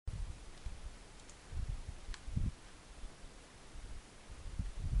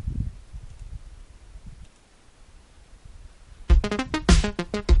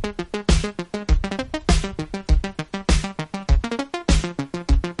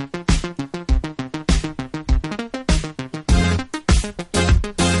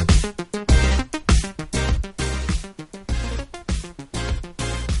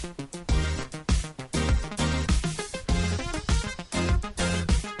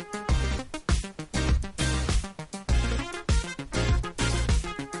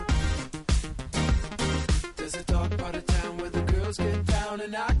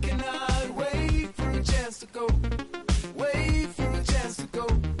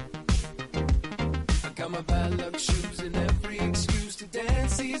Got my bad luck shoes and every excuse to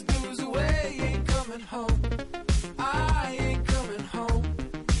dance these blues away. Ain't coming home, I ain't coming home.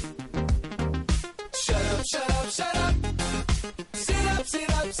 Shut up, shut up, shut up. Sit up, sit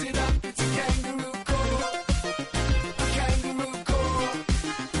up, sit up. It's a kangaroo court, a kangaroo court.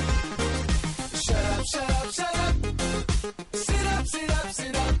 Shut up, shut up, shut up. Sit up, sit up,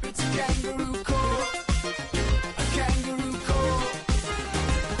 sit up. It's a kangaroo court, a kangaroo court.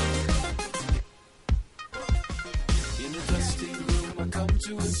 In the dusty room, I come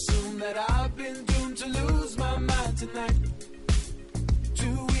to assume that I've been doomed to lose my mind tonight.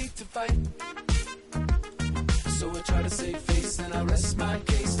 Too weak to fight. So I try to save face and I rest my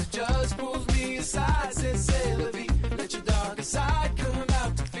case. The judge pulls me aside, says, "C'est la vie. Let your darker side come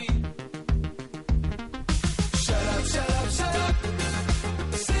out to feed." Shut up, shut up, shut up.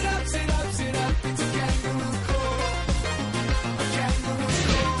 Sit up, sit up, sit up. It's a kangaroo court, a kangaroo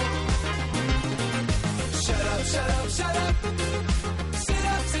court. Shut up, shut up, shut up. Sit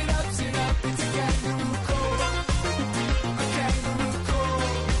up, sit up, sit up. It's a kangaroo court, a kangaroo court.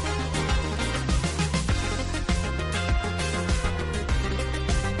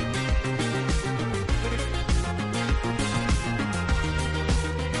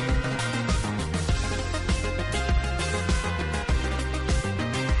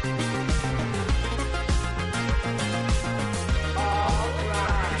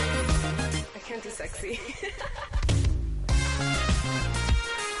 I can't do sexy.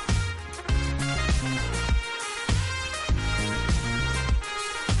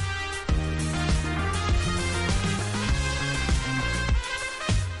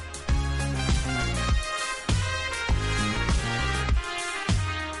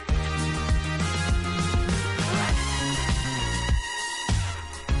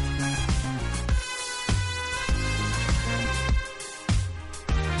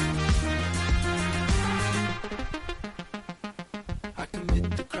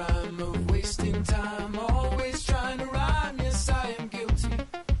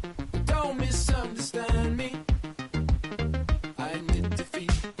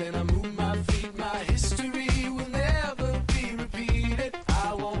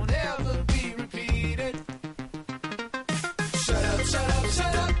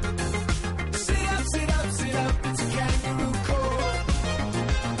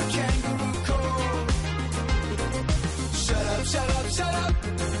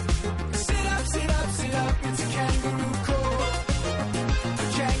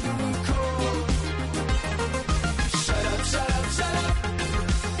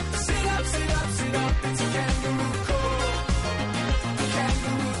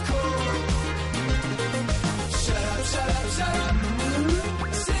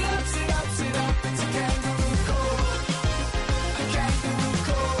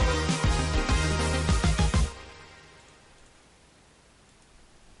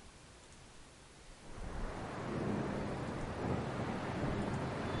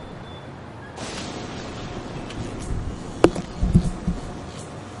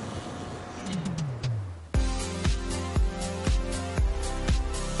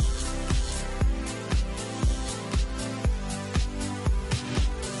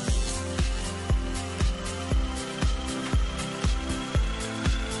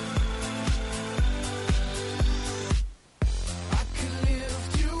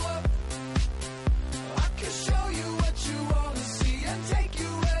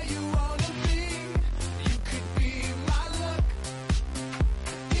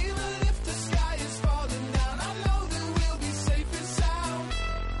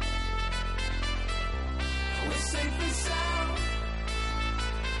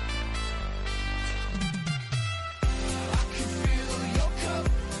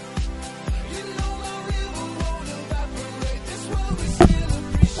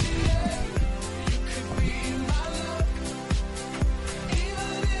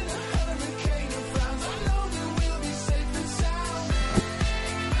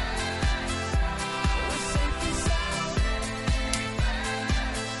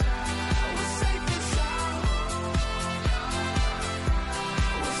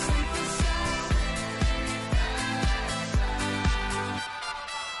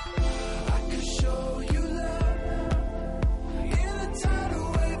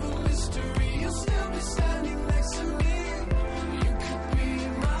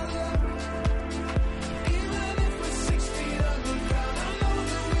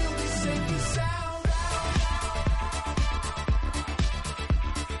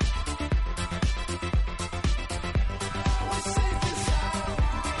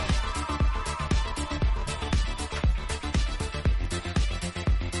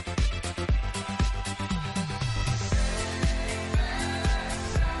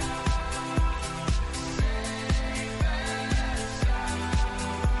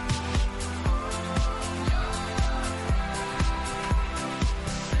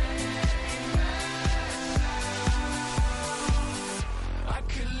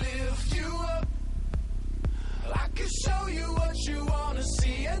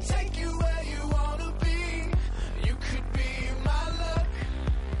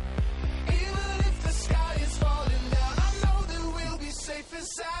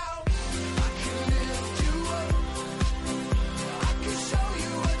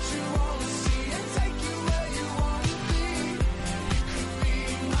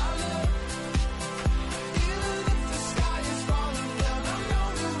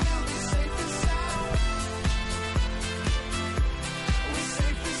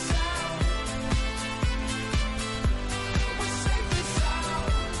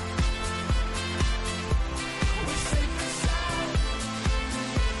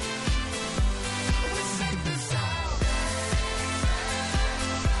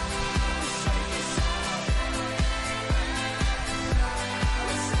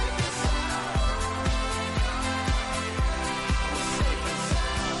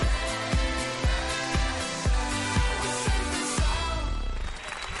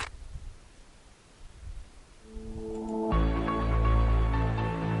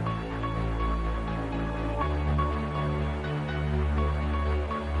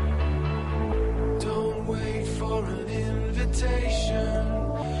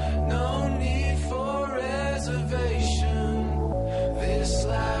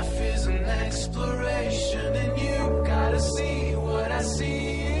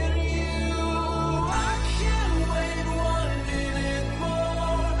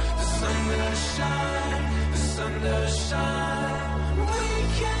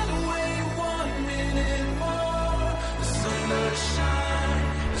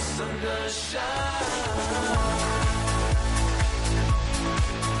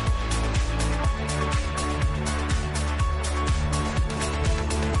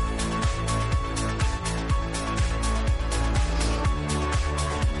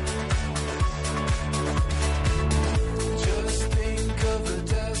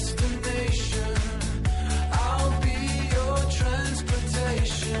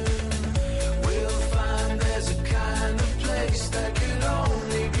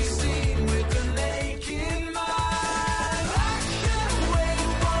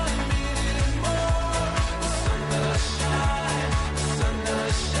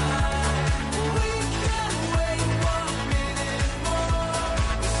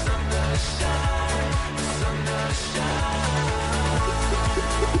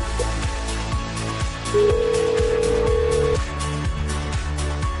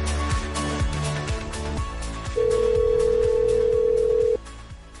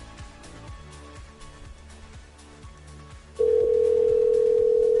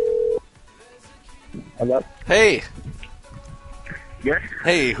 Hey. Yes?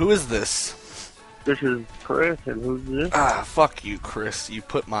 Hey, who is this? This is Chris, and who's this? Ah, fuck you, Chris. You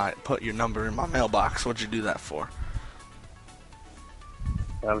put your number in my mailbox. What'd you do that for?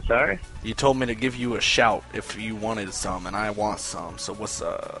 I'm sorry? You told me to give you a shout if you wanted some, and I want some, so what's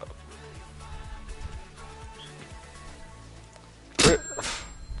up?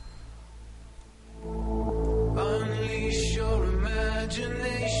 Unleash your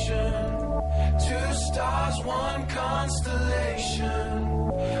imagination. 2 stars, 1 constellation.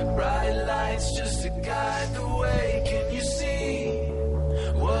 Bright lights just to guide the way. Can you see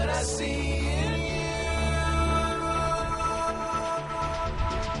what I see in you?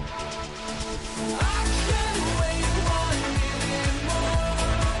 I can't wait 1 minute more.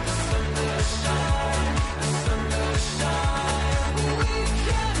 The sun does shine, the sun does shine. We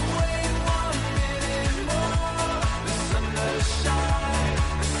can't wait 1 minute more. The sun does shine,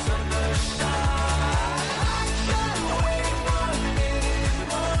 the sun does shine. I can't wait 1 minute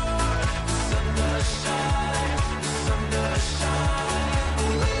more. The sun does shine, the sun does shine.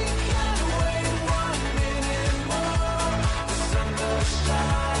 We can't wait 1 minute more. The sun does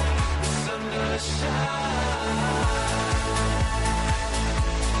shine, the sun does shine.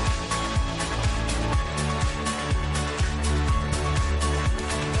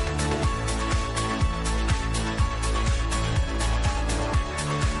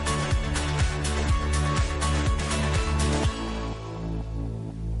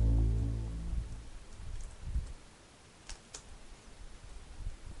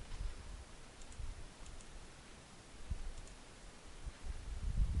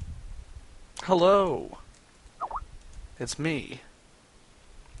 Hello. It's me.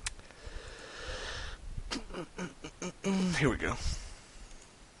 Here we go.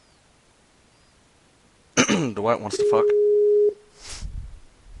 Dwight wants to fuck.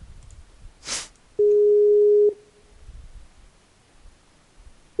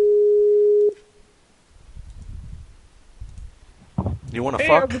 You want to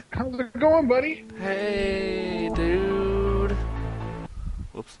fuck? How's it going, buddy? Hey, dude.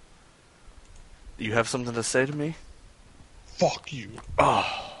 Whoops. You have something to say to me? Fuck you. Oh.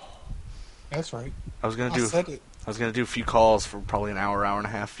 That's right. I was gonna said it. do a few calls for probably an hour and a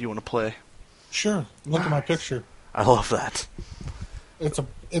half. You want to play? Sure. Look at my picture. I love that. It's a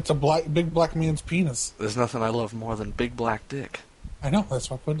big black man's penis. There's nothing I love more than big black dick. I know.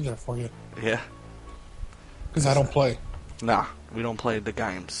 That's why I put it there for you. Yeah. Because I don't play. Nah, we don't play the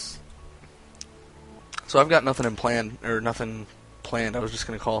games. So I've got nothing planned. I was just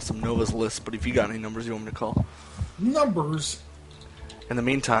gonna call some Nova's list, but if you got any numbers you want me to call. Numbers? In the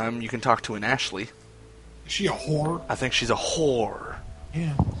meantime, you can talk to an Ashley. Is she a whore? I think she's a whore.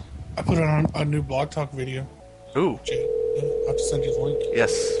 Yeah. I put it on a new Blog Talk video. Ooh. I'll have to send you the link.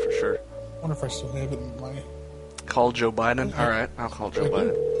 Yes, for sure. I wonder if I still have it in my... Call Joe Biden? Alright, I'll call Joe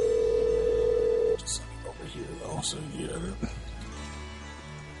Biden. Just send it over here, though, so you get it.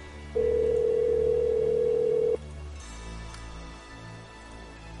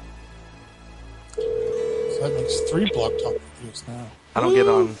 So that makes 3 Blog Talk videos now. I don't get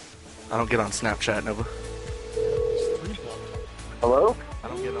on Snapchat, Nova. Hello? I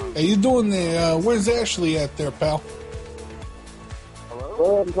don't get on. Hey, you doing the, where's Ashley at there, pal? Hello?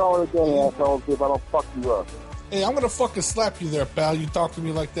 Go ahead and call it again, asshole, and see if I don't fuck you up. Hey, I'm gonna fucking slap you there, pal. You talk to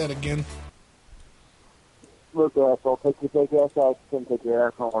me like that again. Look, asshole, take your fake ass out, take your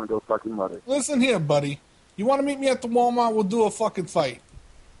asshole and go fuck your mother. Listen here, buddy. You want to meet me at the Walmart? We'll do a fucking fight.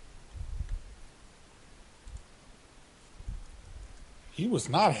 He was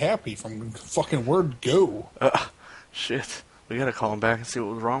not happy from fucking word go. Shit. We gotta call him back and see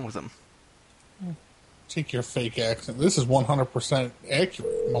what was wrong with him. Take your fake accent. This is 100%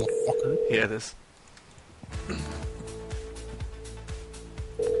 accurate, motherfucker. Yeah, it is. I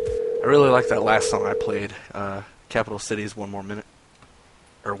really like that last song I played. Capital Cities, 1 More Minute.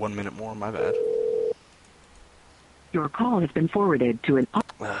 Or 1 Minute More, my bad. Your call has been forwarded to an...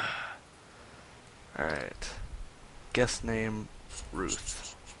 Alright. Guest name,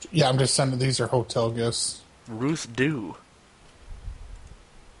 Ruth. Yeah, I'm just sending these are hotel guests. Ruth Dew.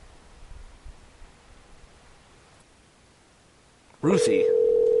 Ruthie.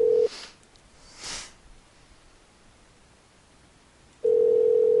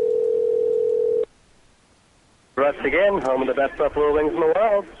 Russ again, home of the best buffalo wings in the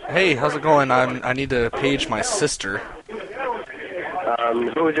world. Hey, how's it going? I need to page my sister. Who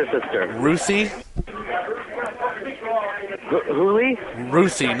is your sister? Ruthie? Hoolie?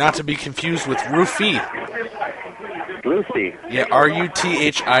 Ruthie, not to be confused with Roofie. Lucy. Yeah,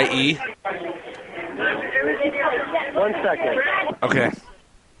 Ruthie. 1 second. Okay.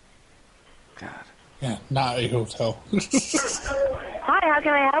 God. Yeah, not a hotel. Hi, how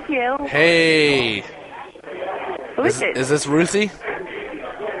can I help you? Hey, Who is is this Ruthie?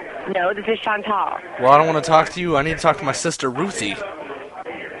 No, this is Chantal. Well, I don't want to talk to you. I need to talk to my sister, Ruthie.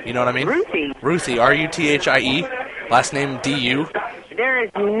 You know what I mean? Ruthie? Ruthie, R-U-T-H-I-E. Last name D-U. There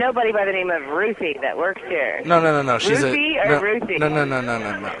is nobody by the name of Ruthie that works here. No. She's Ruthie a or Ruthie? No.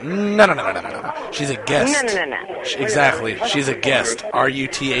 She's a guest. No. Exactly. She's a guest.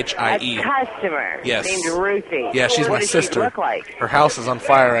 R-U-T-H-I-E. A customer. Yes. Named Ruthie. Yeah, she's my What does sister. she look like? Her house is on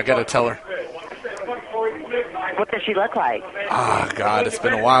fire. I gotta tell her. What does she look like? Ah, God, it's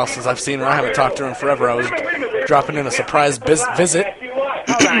been a while since I've seen her. I haven't talked to her in forever. I was dropping in a surprise visit.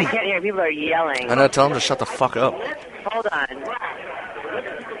 Hold on, I can't hear. People are yelling. I know. Tell them to shut the fuck up. Hold on.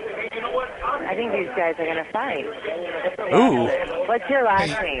 I think these guys are gonna fight. Ooh. What's your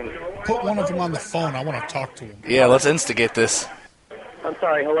last name? Put one of them on the phone. I want to talk to him. Yeah, let's instigate this. I'm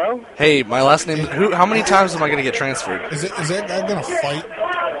sorry, hello? Hey, my last name. How many times am I gonna get transferred? Is that guy gonna fight?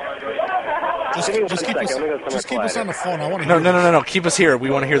 Just keep us on the phone. I want to. No. Keep us here. We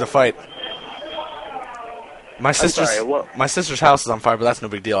want to hear the fight. My sister's house is on fire, but that's no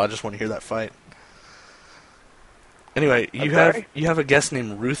big deal. I just want to hear that fight. Anyway, you have a guest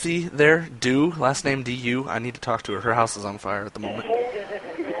named Ruthie there. Last name D-U. I need to talk to her. Her house is on fire at the moment.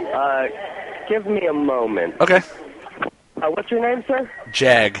 Give me a moment. Okay. What's your name, sir?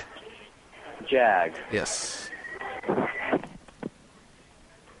 Jag. Jag. Yes.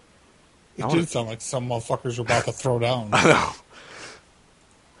 It did sound like some motherfuckers were about to throw down. I know.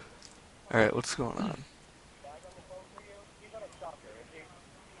 All right, what's going on?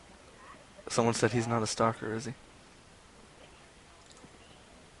 Someone said he's not a stalker, is he?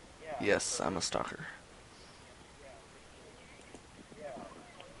 Yes, I'm a stalker.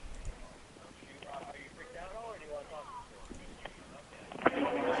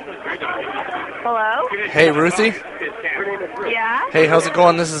 Hello? Hey, Ruthie? Yeah? Hey, how's it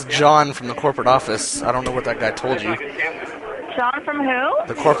going? This is John from the corporate office. I don't know what that guy told you. John from who?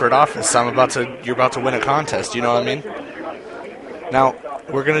 The corporate office. You're about to win a contest, you know what I mean? Now,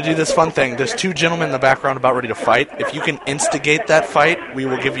 we're going to do this fun thing. There's two gentlemen in the background about ready to fight. If you can instigate that fight, we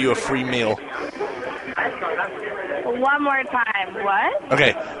will give you a free meal. One more time. What?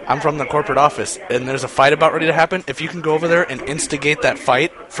 Okay, I'm from the corporate office, and there's a fight about ready to happen. If you can go over there and instigate that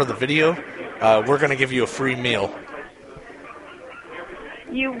fight for the video, we're going to give you a free meal.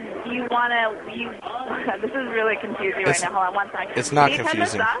 You this is really confusing right now. Hold on one second. It's not Can you turn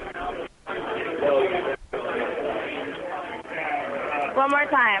this confusing. off? One more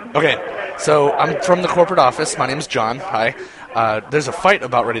time. Okay, so I'm from the corporate office. My name's John. Hi. There's a fight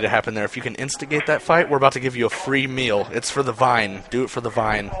about ready to happen there. If you can instigate that fight, we're about to give you a free meal. It's for the Vine. Do it for the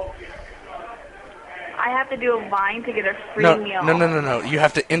Vine. I have to do a Vine to get a free meal. No. You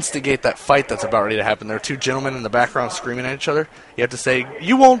have to instigate that fight that's about ready to happen. There are two gentlemen in the background screaming at each other. You have to say,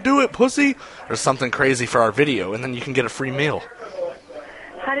 "You won't do it, pussy," or something crazy for our video, and then you can get a free meal.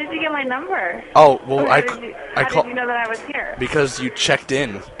 How did you get my number? Oh, well, How did you know that I was here? Because you checked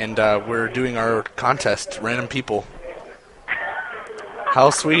in, and we're doing our contest, random people. How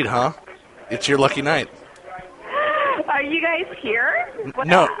sweet, huh? It's your lucky night. Are you guys here?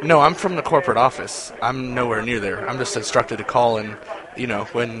 No, I'm from the corporate office. I'm nowhere near there. I'm just instructed to call and,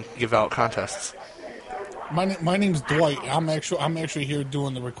 when give out contests. My name's Dwight. I'm actually here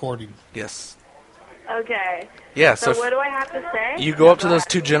doing the recording. Yes. Okay. Yeah, So so what do I have to say? you go up to those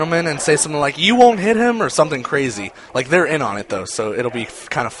two gentlemen and say something like, "You won't hit him," or something crazy. Like, they're in on it, though, so it'll be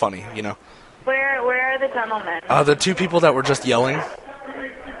kind of funny, Where are the gentlemen? The two people that were just yelling.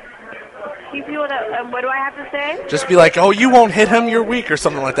 You people that, what do I have to say? Just be like, "Oh, you won't hit him, you're weak," or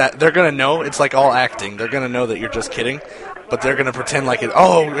something like that. They're going to know. It's like all acting. They're going to know that you're just kidding, but they're going to pretend like you know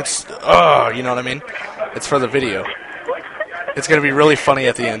what I mean? It's for the video. It's going to be really funny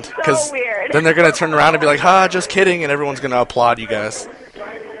at the end. So weird. Then they're going to turn around and be like, just kidding, and everyone's going to applaud you guys.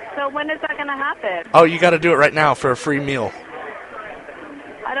 So when is that going to happen? Oh, you got to do it right now for a free meal.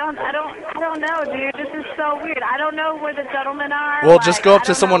 I don't know, dude. This is so weird. I don't know where the gentlemen are. Well, just go up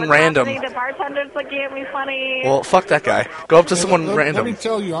to someone random. The bartender's looking at me funny. Well, fuck that guy. Go up to someone random. Let me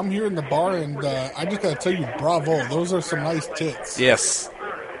tell you, I'm here in the bar, and I just got to tell you, bravo. Those are some nice tits. Yes.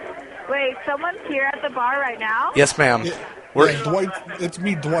 Wait, someone's here at the bar right now? Yes, ma'am. Yeah, Dwight. It's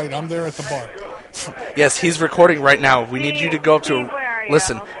me, Dwight. I'm there at the bar. Yes, he's recording right now. We need you to go up to. Where are you?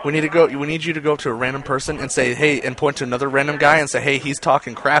 Listen, we need you to go up to a random person and say, "Hey," and point to another random guy and say, "Hey, he's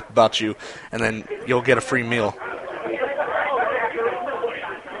talking crap about you," and then you'll get a free meal.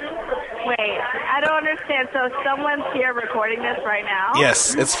 Wait, I don't understand. So someone's here recording this right now?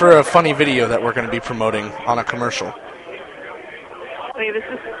 Yes, it's for a funny video that we're going to be promoting on a commercial. Wait, this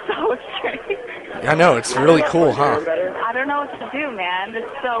is so strange. I know, it's really cool, huh? I don't know what to do, man. It's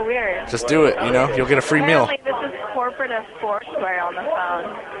so weird. Just do it, you know? You'll get a free meal. Apparently, this is corporate of Foursquare on the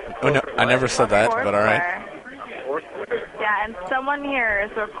phone. Oh, no, I never said that, but alright. Foursquare. Yeah, and someone here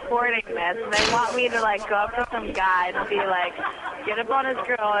is recording this, and they want me to, like, go up to some guy and be like, get up on his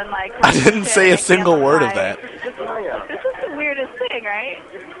girl and, like... I didn't say a single word of that. This is the weirdest thing, right?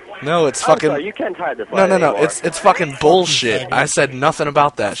 No, it's fucking... Sorry, you can't tie this No, line anymore. it's fucking bullshit. I said nothing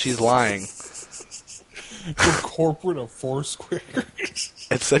about that. She's lying. The corporate of Foursquare.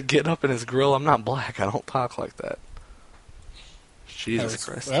 It said get up in his grill. I'm not black. I don't talk like that. Jesus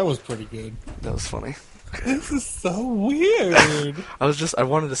Christ. That was pretty good. That was funny. This is so weird. I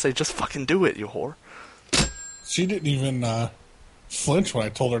wanted to say, just fucking do it, you whore. She didn't even flinch when I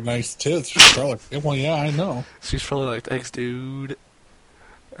told her nice tits. She's probably like, well, yeah, I know. She's probably like, thanks, dude.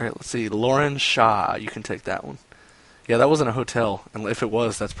 Alright, let's see. Lauren Shaw. You can take that one. Yeah, that wasn't a hotel. And if it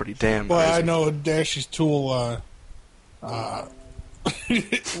was, that's pretty damn Well, crazy. I know Dashy's tool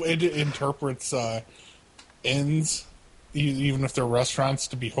it interprets inns, even if they're restaurants,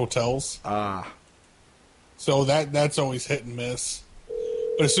 to be hotels. Ah. So that's always hit and miss.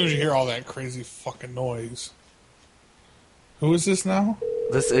 But as soon as you hear all that crazy fucking noise. Who is this now?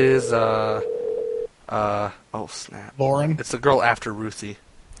 This is, oh snap. Lauren? It's the girl after Ruthie.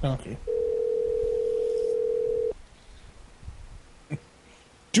 Okay.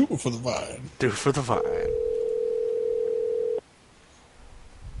 Do it for the vine. Do it for the vine.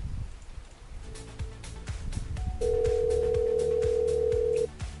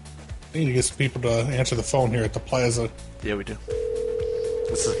 I need to get some people to answer the phone here at the plaza. Yeah, we do.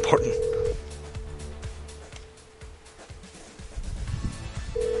 This is important.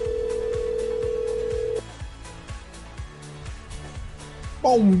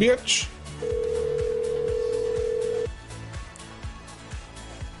 Boom, bitch.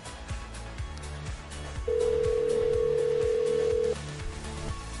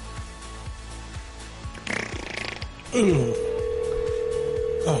 Ooh.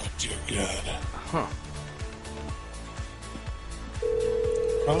 Oh, dear God. Huh.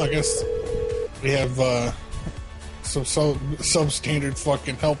 Well, I guess we have some substandard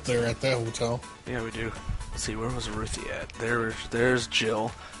fucking help there at that hotel. Yeah, we do. Let's see, where was Ruthie at? There's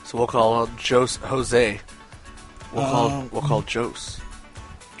Jill. So we'll call Jose. We'll call Jose.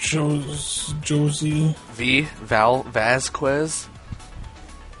 Josie. Val Vasquez.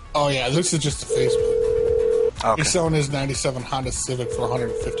 Oh yeah, this is just a Facebook. Okay. He's selling his '97 Honda Civic for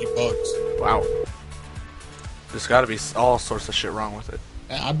 $150. Wow. There's got to be all sorts of shit wrong with it.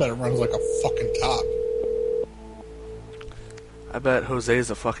 I bet it runs like a fucking top. I bet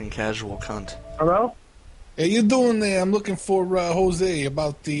Jose's a fucking casual cunt. Hello? How you doing there? I'm looking for Jose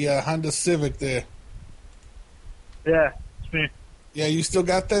about the Honda Civic there. Yeah, it's me. Yeah, you still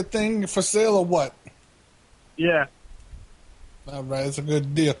got that thing for sale or what? Yeah. All right, it's a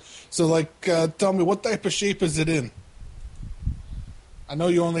good deal. So, like, tell me, what type of shape is it in? I know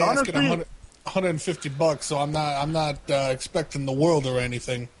you only asking $150, so I'm not expecting the world or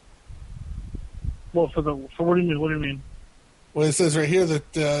anything. Well, for what do you mean? What do you mean? Well, it says right here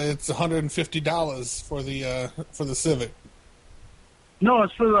that it's $150 for the Civic. No,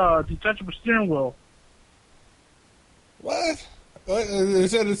 it's for the detachable steering wheel. What?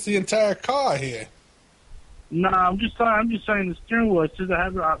 It said it's the entire car here. Nah, I'm just saying the steering wheel. It says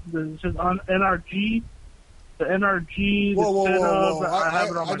it says on NRG. The NRG. Whoa! I have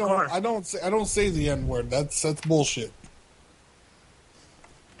it on my car. I don't say the N word. That's bullshit.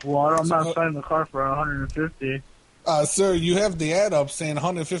 Well, I'm not selling the car for $150. Sir, you have the ad up saying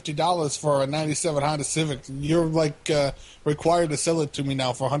 $150 for a '97 Honda Civic. You're like required to sell it to me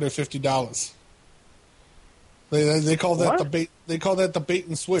now for $150. They call that the bait. They call that the bait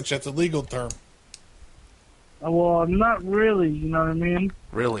and switch. That's a legal term. Well, not really. You know what I mean?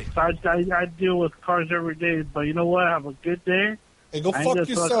 Really? I deal with cars every day, but you know what? Have a good day. Hey, go fuck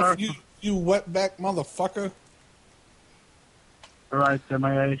yourself, you wetback motherfucker. All right,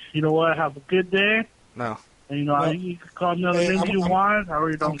 then, you know what? Have a good day. No. And, you know, you can call me other names you want. I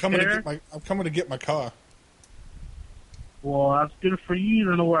really don't care. I'm coming to get my car. Well, that's good for you. You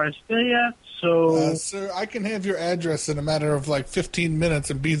don't know where I stay at, so... sir, I can have your address in a matter of like 15 minutes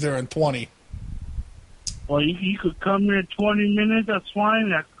and be there in 20. Well, you could come here in 20 minutes. That's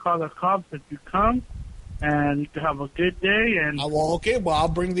fine. I could call the cops if you come, and you can have a good day. And okay. Well, I'll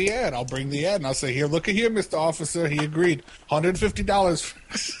bring the ad. And I'll say, here, look at here, Mr. Officer. He agreed. $150.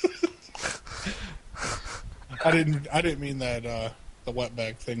 I didn't mean that the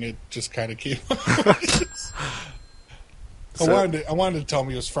wetback thing. It just kind of came. I wanted to tell him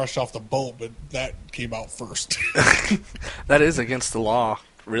he was fresh off the boat, but that came out first. That is against the law.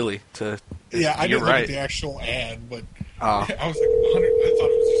 really. To Yeah, I you're didn't look right. at the actual ad, but Oh. I was like, 100. I thought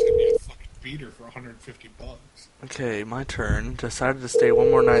it was just gonna be a fucking beater for $150. Okay, my turn. Decided to stay one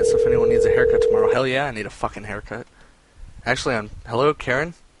more night, so if anyone needs a haircut tomorrow, hell yeah, I need a fucking haircut. Actually, hello,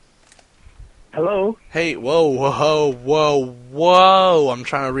 Karen? Hello? Hey, whoa. I'm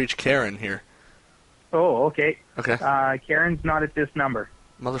trying to reach Karen here. Oh, okay. Okay. Karen's not at this number.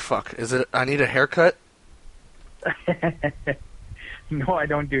 Motherfuck. Is it, I need a haircut? No, I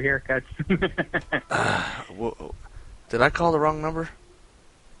don't do haircuts. Whoa. Did I call the wrong number?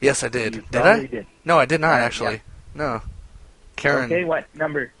 Yes, I did. You Did I? probably did. No, I did not, Yeah. actually. No. Karen. Okay, what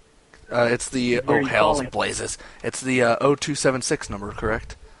number? It's the, Where are you hell's calling? blazes. It's the 0276 number,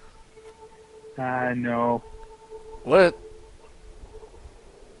 correct? No. What?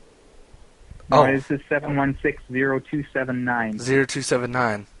 No, Oh. this is 716-0279.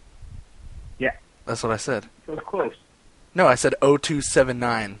 0279. Yeah. That's what I said. So it's close. No, I said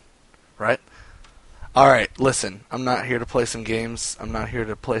 0279, right? Alright, listen, I'm not here to play some games. I'm not here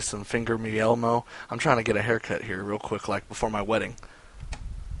to play some Finger Me Elmo. I'm trying to get a haircut here real quick, like before my wedding.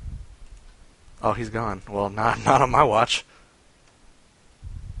 Oh, he's gone. Well, not on my watch.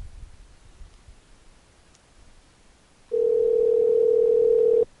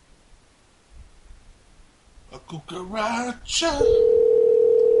 A cucaracha.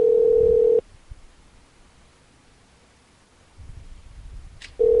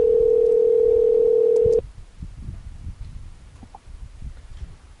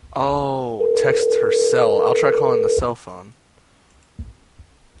 Oh, text her cell. I'll try calling the cell phone.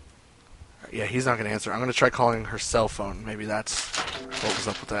 Yeah, he's not going to answer. I'm going to try calling her cell phone. Maybe that's what was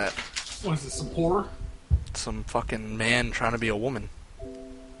up with that. What is it, some whore? Some fucking man trying to be a woman.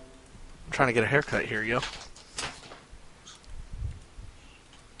 I'm trying to get a haircut here, yo.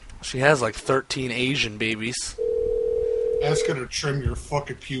 She has like 13 Asian babies. Ask her to trim your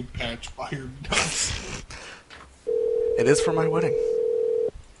fucking pube patch by your nuts. It is for my wedding.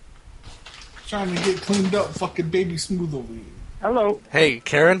 Trying to get cleaned up, fucking baby smooth over here. Hello. Hey,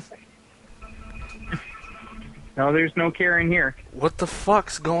 Karen? No, there's no Karen here. What the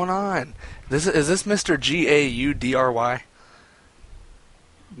fuck's going on? Is this Mr. Gaudry?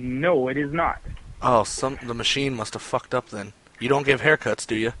 No, it is not. Oh, the machine must have fucked up then. You don't give haircuts,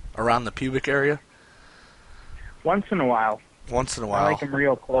 do you? Around the pubic area? Once in a while. Once in a I while. like them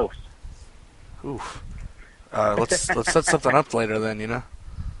real close. Oof. Let's set something up later then, you know?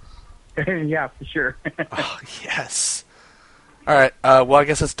 Yeah, for sure. Oh, yes. Alright, well, I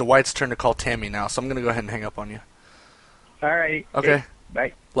guess it's Dwight's turn to call Tammy now, so I'm going to go ahead and hang up on you. All right. Okay.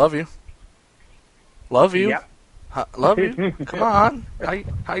 Bye. Love you. Love you. Yep. Love you. Come on. How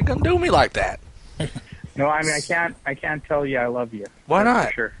you going to do me like that? No, I mean, I can't tell you I love you. Why That's not?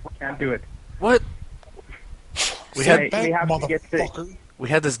 For sure. Can't do it. What? We Sit had back, we have to get to- motherfucker. we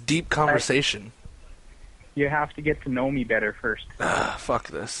had this deep conversation. You have to get to know me better first. Fuck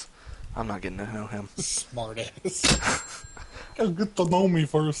this. I'm not getting to know him. Smart ass. Gotta get to know me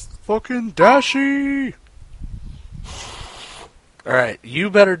first. Fucking Dashy! Alright, you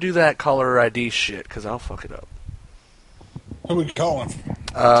better do that caller ID shit, because I'll fuck it up. Who we calling?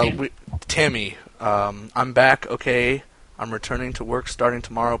 Tammy, I'm back, okay. I'm returning to work starting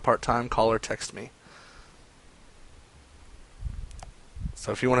tomorrow part-time. Call or text me.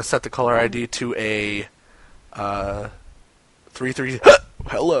 So if you want to set the caller ID to a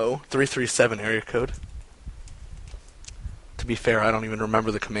 337 area code. To be fair, I don't even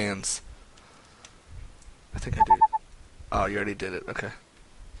remember the commands. I think I did. Oh, you already did it. Okay.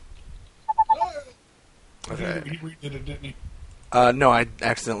 Okay. He redid it, didn't he? No, I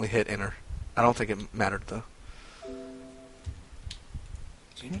accidentally hit enter. I don't think it mattered, though.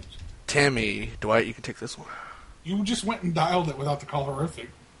 Damn it. Tammy, Dwight, you can take this one. You just went and dialed it without the calorific.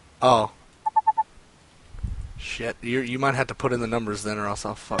 Oh. Shit. You might have to put in the numbers then, or else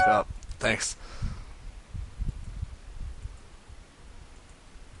I'll fuck up. Thanks.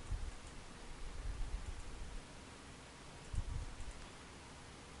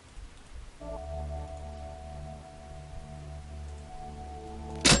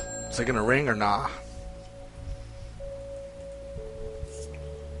 Is it gonna ring or nah?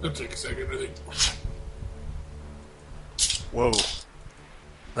 It'll take a second, I think. Whoa.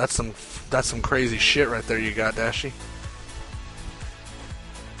 That's some crazy shit right there you got, Dashy.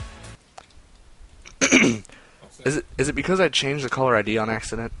 Is it because I changed the caller ID on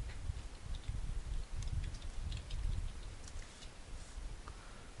accident?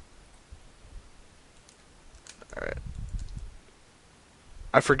 Alright.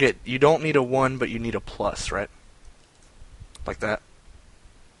 I forget, you don't need a 1, but you need a plus, right? Like that?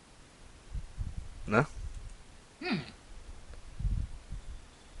 No?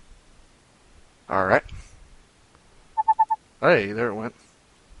 All right. Hey, there it went.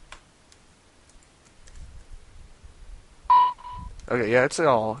 Okay, yeah, it's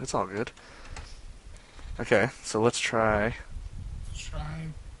all good. Okay, so let's try Try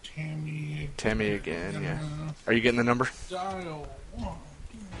Tammy. Tammy again. Yeah. Are you getting the number? Dial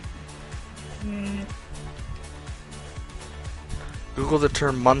 1. Google the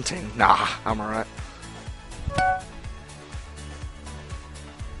term munting. Nah, I'm alright.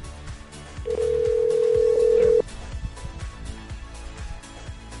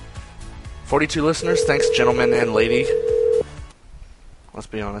 "42 listeners. Thanks, gentlemen and lady." Let's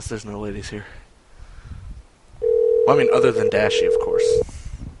be honest, there's no ladies here. Well, I mean, other than Dashy, of course.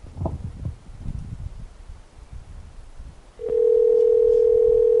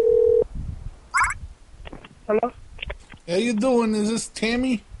 Hello? How you doing? Is this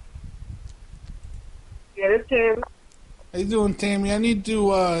Tammy? Yeah, this Tim. How you doing, Tammy? I need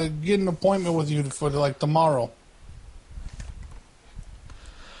to get an appointment with you for like tomorrow.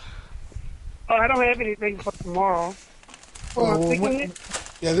 Oh, I don't have anything for tomorrow. Who am I speaking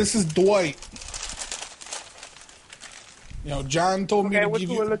with? Yeah, this is Dwight. You know, John told me Okay, to what give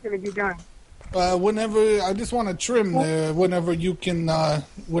you you. were looking to get done? Whenever I just want to trim there, whenever you can,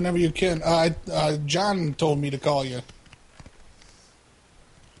 whenever you can. John told me to call you.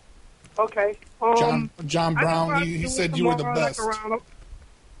 Okay. John Brown. He said you were the best.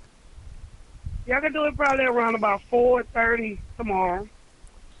 Yeah, I can do it probably around about 4:30 tomorrow.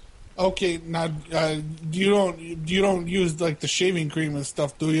 Okay, now you don't use like the shaving cream and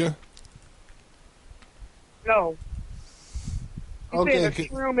stuff, do you? No. You Okay. said the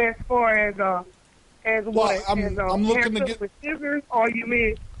trim as far as what? I'm looking to get with scissors, or you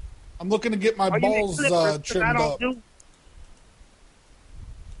mean? I'm looking to get my or you mean balls clippers, 'cause trimmed I don't up. do.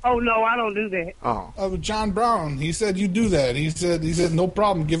 Oh no, I don't do that. Oh. John Brown. He said you do that. He said no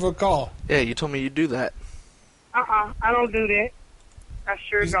problem. Give her a call. Yeah, you told me you'd do that. I don't do that. I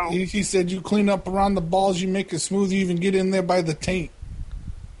sure don't. He said you clean up around the balls. You make it smooth. You even get in there by the taint.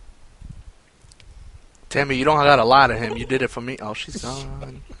 Tammy, you don't gotta lie to him. You did it for me. Oh, she's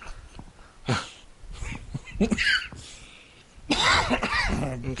gone.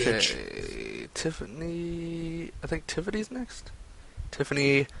 Okay, Tiffany. I think Tiffany's next.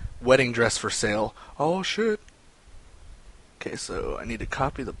 Tiffany, wedding dress for sale. Oh shit. Okay, so I need to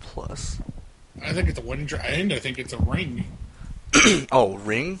copy the plus. I think it's a wedding dress, and I think it's a ring. Oh,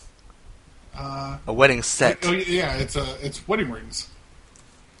 ring? A wedding set. Oh yeah, it's wedding rings.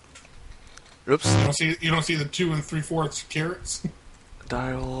 Oops. You don't see the 2 3/4 carats.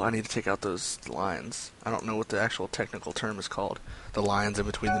 Dial. I need to take out those lines. I don't know what the actual technical term is called. The lines in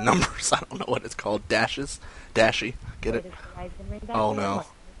between the numbers. I don't know what it's called. Dashes. Dashy. Get it? Oh no.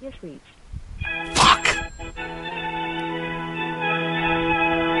 Fuck.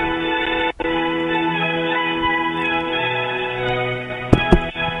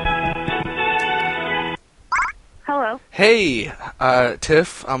 Hello. Hey,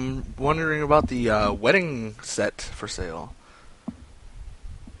 Tiff. I'm wondering about the wedding set for sale.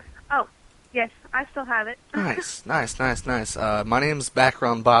 Oh, yes, I still have it. Nice. My name's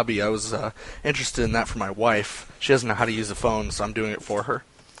Background Bobby. I was interested in that for my wife. She doesn't know how to use a phone, so I'm doing it for her.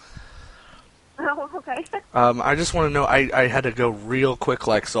 Oh, okay. I just want to know. I had to go real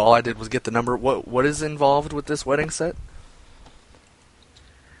quick, so all I did was get the number. What is involved with this wedding set?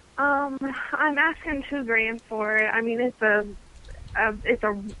 I'm asking $2,000 for it. I mean, it's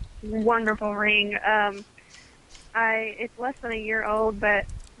a wonderful ring. It's less than a year old, but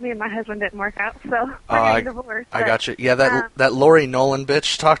me and my husband didn't work out, so we're getting divorced. I got you. Yeah, that Lori Nolan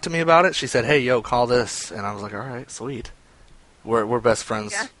bitch talked to me about it. She said, "Hey, yo, call this," and I was like, "All right, sweet. We're best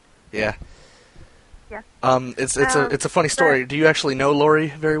friends." Yeah. Yeah. It's a funny story. Do you actually know Lori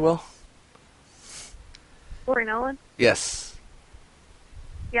very well? Lori Nolan? Yes.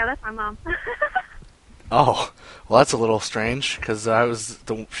 Yeah, that's my mom. Oh, well, that's a little strange because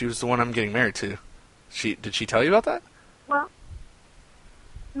she was the one I'm getting married to. Did she tell you about that? Well,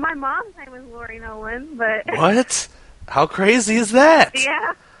 my mom's name is Lori Nolan, but What? How crazy is that?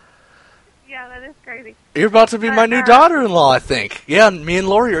 yeah, that is crazy. You're about to be my new daughter-in-law, I think. Yeah, me and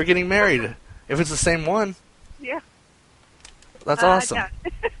Lori are getting married. If it's the same one. Yeah. That's awesome.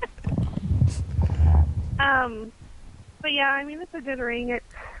 But yeah, I mean, it's a good ring. It's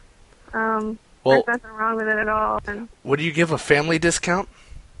Well, there's nothing wrong with it at all. And would you give a family discount?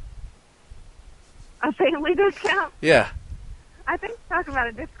 a family discount? Yeah. I think we're talking about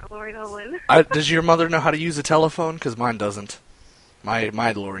a different Lori Nolan. Does your mother know how to use a telephone? Because mine doesn't. My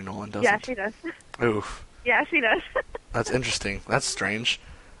Lori Nolan doesn't. Yeah, she does. Oof. Yeah, she does. That's interesting. That's strange.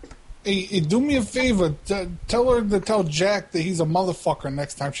 Hey, do me a favor. Tell her to tell Jack that he's a motherfucker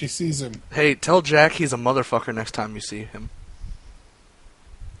next time she sees him. Hey, tell Jack he's a motherfucker next time you see him.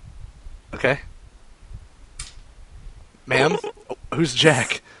 Okay? Ma'am? Oh, who's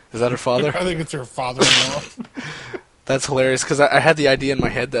Jack? Is that her father? I think it's her father-in-law. That's hilarious, because I had the idea in my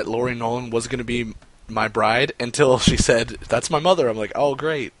head that Lori Nolan was going to be my bride until she said, that's my mother. I'm like, oh,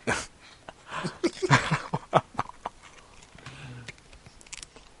 great. What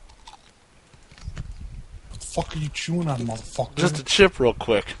the fuck are you chewing on, motherfucker? Just a chip real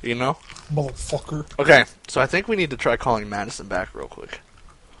quick, you know? Motherfucker. Okay, so I think we need to try calling Madison back real quick.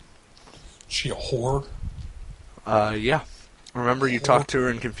 She a whore? Yeah. Remember you talked to her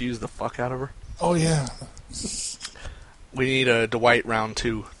and confused the fuck out of her? Oh, yeah. We need a Dwight round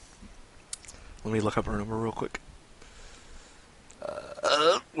 2. Let me look up her number real quick.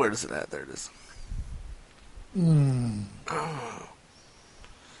 Where is it at? There it is. Oh.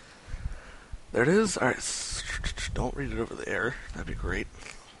 There it is. Alright. Don't read it over the air. That'd be great.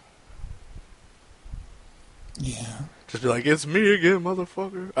 Yeah. Just be like, it's me again,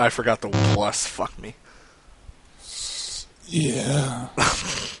 motherfucker. I forgot the plus. Fuck me. Yeah.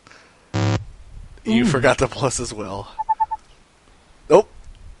 You forgot the plus as well. Nope.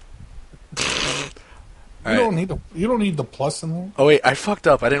 You don't need the plus in there. Oh wait, I fucked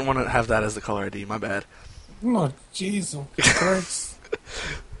up. I didn't want to have that as the caller ID. My bad. Oh, Jesus Christ.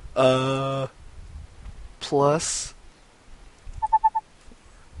 Plus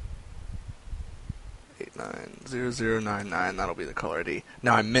 890099. That'll be the caller ID.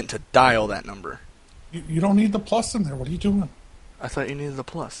 Now I meant to dial that number. You don't need the plus in there. What are you doing? I thought you needed the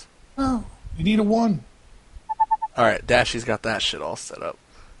plus. Oh, you need a 1. Alright, Dashy's got that shit all set up.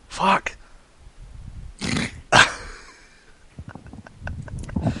 Fuck!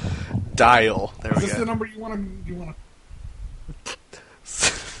 Dial. There we go. Is this the number you want to...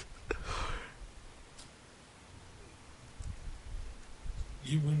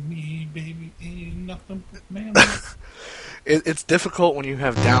 You and me, baby, ain't nothing but mammals. It's difficult when you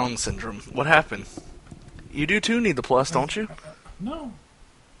have Down syndrome. What happened? You do too need the plus, don't you? No.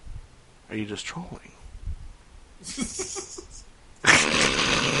 Are you just trolling?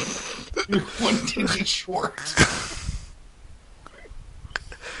 You're 1 digit short.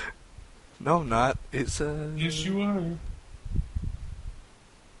 No, I'm not. It's Yes, you are.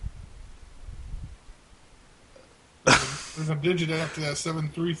 There's a digit after that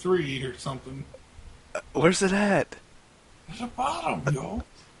 733 or something. Where's it at? At the bottom, yo.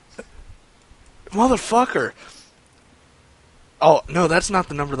 Motherfucker! Oh, no, that's not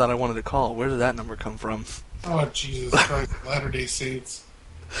the number that I wanted to call. Where did that number come from? Oh, Jesus Christ. Latter-day Saints.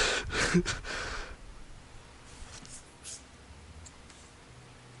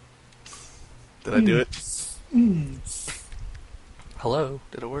 Did I do it? Hello?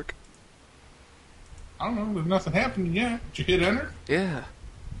 Did it work? I don't know. There's nothing happening yet. Did you hit enter? Yeah.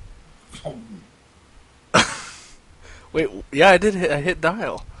 Oh. Wait, yeah, I did hit. I hit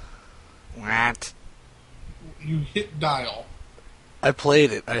dial. What? You hit dial. I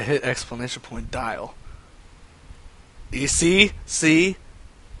played it. I hit exclamation point dial. You see? See?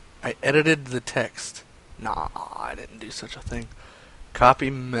 I edited the text. Nah, I didn't do such a thing. Copy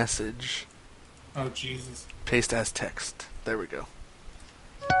message. Oh, Jesus. Paste as text. There we go.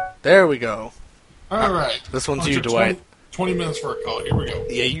 There we go. All right. This one's Onto you, Dwight. 20 minutes for a call. Here we go.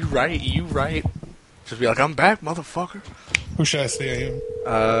 Yeah, you right. You right. Just be like, I'm back, motherfucker. Who should I say I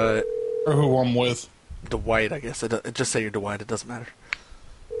am? Or who I'm with? Dwight, I guess. Just say you're Dwight. It doesn't matter.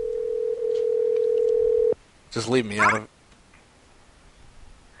 Just leave me out of it.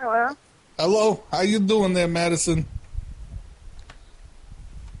 Hello? Hello. How you doing there, Madison?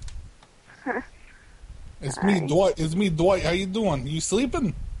 It's me, Dwight. It's me, Dwight. How you doing? You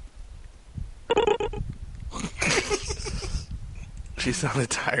sleeping? She sounded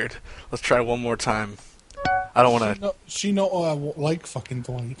tired. Let's try one more time. I don't want to... She know I like fucking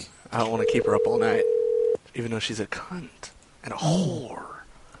Dwight. I don't want to keep her up all night. Even though she's a cunt. And a whore.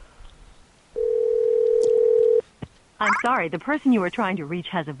 I'm sorry, the person you are trying to reach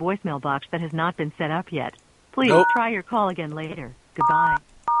has a voicemail box that has not been set up yet. Please Nope. try your call again later. Goodbye.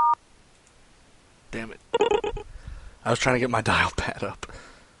 Damn it. I was trying to get my dial pad up.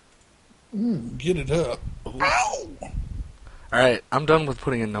 Get it up. Ooh. Ow! Alright, I'm done with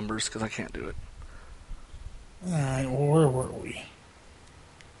putting in numbers because I can't do it. Alright, well, where were we?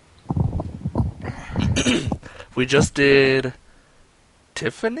 We just did...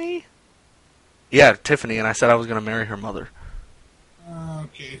 Tiffany? Yeah, Tiffany, and I said I was going to marry her mother.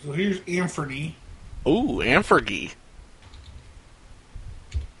 Okay, so here's Anthony. Ooh, Amfergy.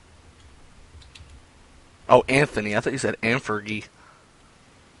 Oh, Anthony. I thought you said Amfergy.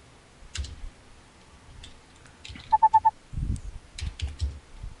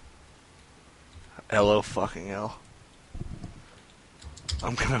 Hello, fucking hell.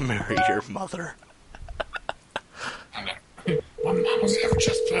 I'm gonna marry your mother. My mama's having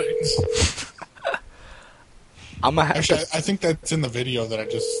chest pains. I'm gonna have Actually, to... I think that's in the video that I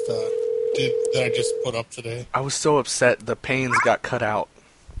just put up today. I was so upset the pains got cut out.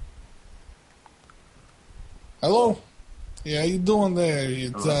 Hello? Yeah, how you doing there?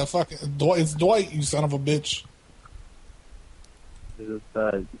 It's fucking it's Dwight, you son of a bitch. Is this,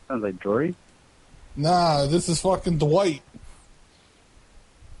 sounds like Jory? Nah, this is fucking Dwight.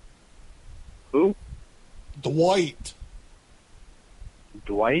 Who? Dwight.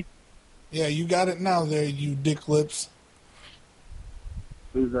 Dwight? Yeah, you got it now there, you dick lips.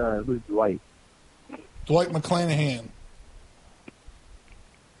 Who's Dwight? Dwight McClanahan.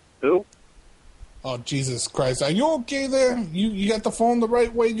 Who? Oh, Jesus Christ. Are you okay there? You got the phone the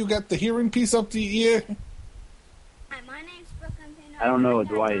right way? You got the hearing piece up to your ear? I don't know a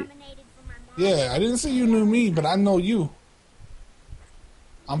Dwight. Yeah, I didn't say you knew me, but I know you.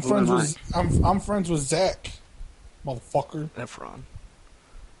 I'm friends with Zach, motherfucker. Efron.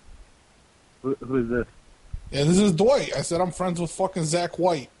 Who is this? Yeah, this is Dwight. I said I'm friends with fucking Zach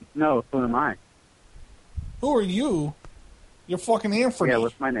White. No, who am I? Who are you? You're fucking Anthony. Yeah,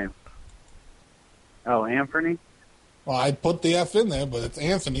 what's my name? Oh, Anthony? Well, I put the F in there, but it's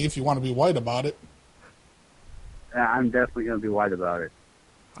Anthony if you want to be white about it. I'm definitely going to be white about it.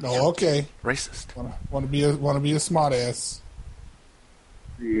 Oh, okay. Racist. Want to be a smart ass.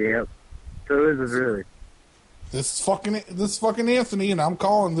 Yep. So who is this really? This is fucking Anthony, and I'm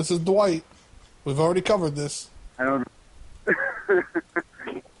calling. This is Dwight. We've already covered this. I don't know.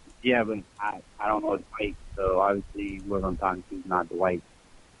 Yeah, but I don't know Dwight, so obviously what I'm talking to is not Dwight.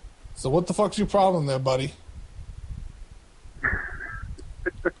 So what the fuck's your problem there, buddy?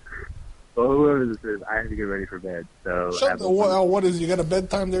 Well, whoever this is, I have to get ready for bed. So what is, you got a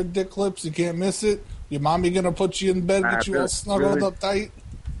bedtime there, dick lips? You can't miss it? Your mommy gonna put you in bed, get you all snuggled up tight?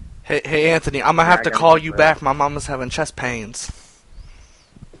 Hey, Anthony, I'm gonna have to call you back. My mama's having chest pains.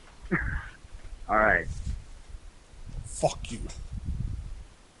 Alright. Fuck you.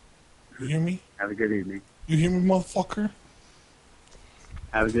 You hear me? Have a good evening. You hear me, motherfucker?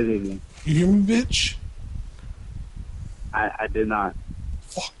 Have a good evening. You hear me, bitch? I did not.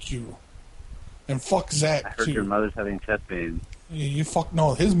 Fuck you. And fuck Zach, I heard too. your mother's having chest pains. Yeah, you fuck...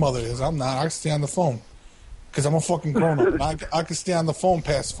 No, his mother is. I'm not. I can stay on the phone. Because I'm a fucking grown-up. I can stay on the phone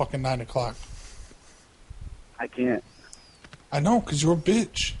past fucking 9 o'clock. I can't. I know, because you're a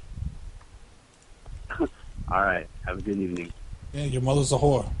bitch. Alright. Have a good evening. Yeah, your mother's a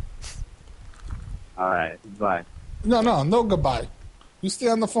whore. Alright. Bye. No goodbye. You stay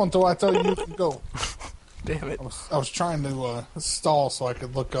on the phone until I tell you can go. Damn it. I was trying to stall so I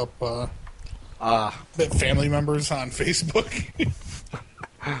could look up family members on Facebook.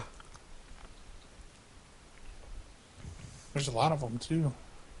 There's a lot of them, too.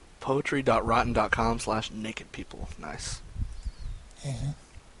 Poetry.rotten.com/naked people. Nice. Yeah.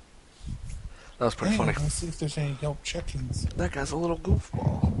 That was pretty funny. Let's see if there's any Yelp check-ins. That guy's a little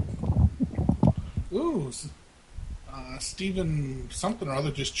goofball. Ooh. Steven something or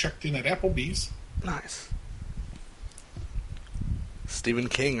other just checked in at Applebee's. Nice. Stephen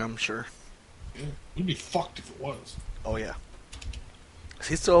King, I'm sure. Yeah, we'd be fucked if it was. Oh, yeah. Is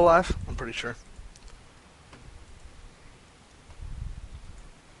he still alive? I'm pretty sure.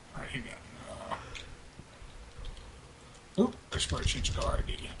 Alright, hang on. Oop, I should probably change car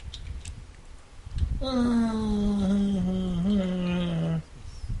ID.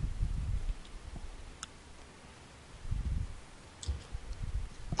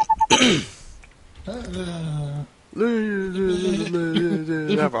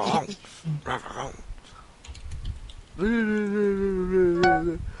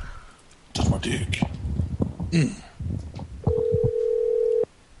 Touch my dick.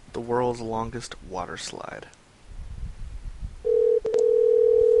 The world's longest water slide.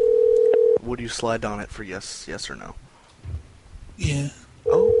 Would you slide on it for yes or no? Yeah.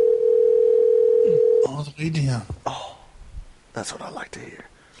 Oh. All the way down. Oh. That's what I like to hear.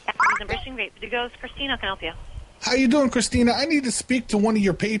 Christina, can I help you? How you doing, Christina? I need to speak to one of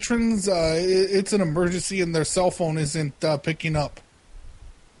your patrons. It's an emergency and their cell phone isn't picking up.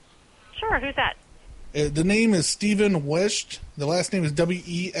 Sure, who's that? The name is Stephen Wescht. The last name is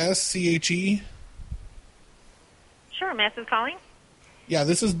Wesche. Sure, Mass is calling. Yeah,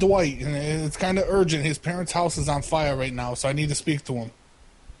 this is Dwight, and it's kind of urgent. His parents' house is on fire right now, so I need to speak to him.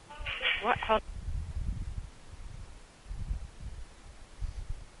 What? Hold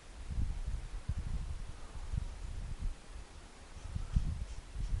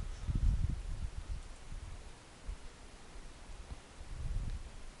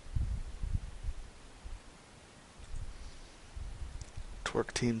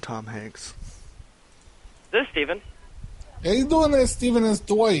Network team, Tom Hanks. This is Steven. How you doing there, Steven? It's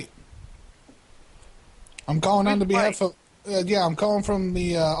Dwight. I'm calling on the behalf of... I'm calling from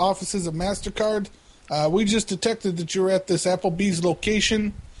the offices of MasterCard. We just detected that you were at this Applebee's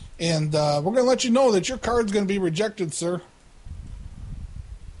location, and we're going to let you know that your card's going to be rejected, sir.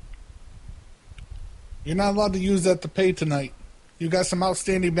 You're not allowed to use that to pay tonight. You got some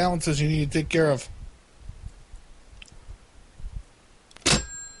outstanding balances you need to take care of.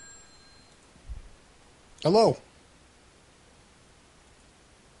 Hello?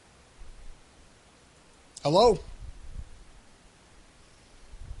 Hello?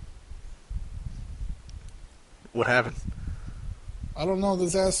 What happened? I don't know,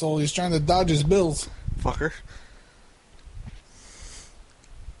 this asshole. He's trying to dodge his bills. Fucker.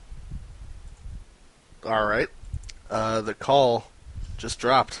 Alright. The call just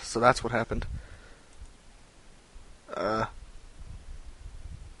dropped, so that's what happened. The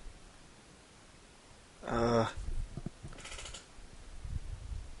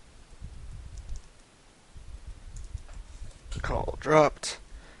call dropped.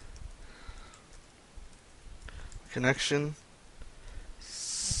 Connection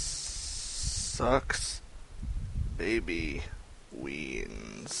sucks. Baby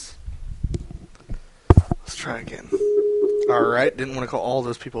weens. Let's try again. Alright, didn't want to call all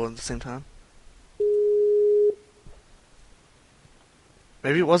those people at the same time.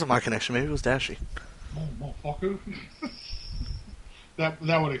 Maybe it wasn't my connection, maybe it was Dashy. Oh, motherfucker.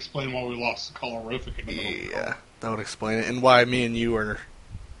 that would explain why we lost the colorific in the middle of the call. Yeah, that would explain it, and why me and you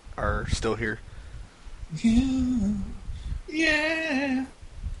are still here. Yeah. Yeah.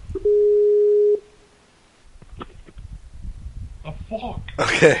 The fuck?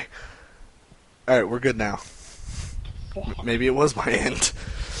 Okay. Alright, we're good now. Fuck. Maybe it was my end.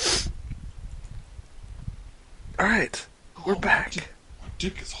 Alright, we're back. My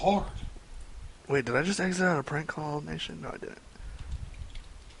dick is hard. Wait, did I just exit out of Prank Call Nation? No, I didn't.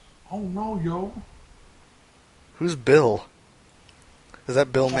 Oh no, yo. Who's Bill? Is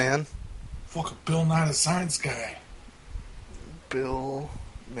that Bill Mann? Fucking Bill Nye the Science Guy. Bill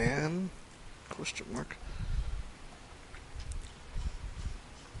Mann? Question mark.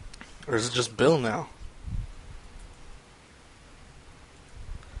 Or is it just Bill now?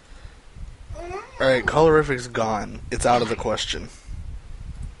 Alright, colorific's gone. It's out of the question.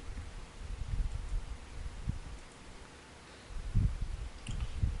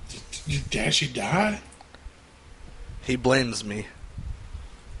 Did Dashy die? He blames me.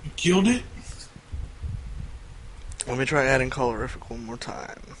 You killed it? Let me try adding colorific one more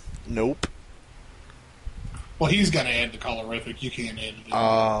time. Nope. Well, he's got to add the colorific. You can't add it.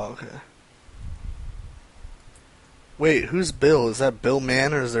 Oh, okay. Wait, who's Bill? Is that Bill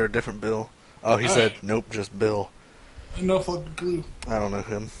Mann or is there a different Bill? Oh, he said, nope, just Bill. No fucking clue. I don't know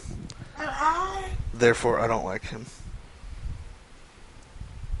him. Therefore, I don't like him.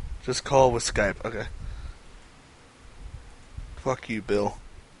 Just call with Skype. Okay. Fuck you, Bill.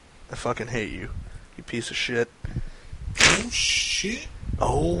 I fucking hate you. You piece of shit. Oh, shit.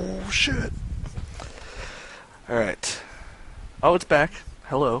 Oh, shit. Alright. Oh, it's back.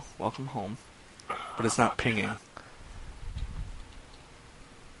 Hello. Welcome home. But it's not pinging.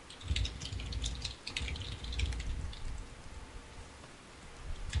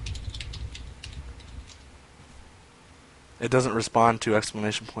 It doesn't respond to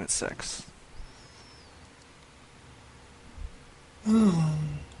exclamation point 6.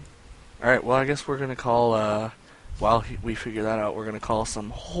 Alright, well, I guess we're gonna call, while we figure that out, we're gonna call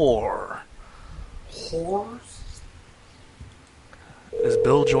some whore. Whores? Is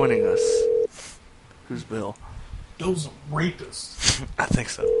Bill joining us? Who's Bill? Bill's a rapist. I think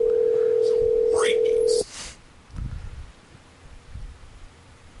so. Rapist.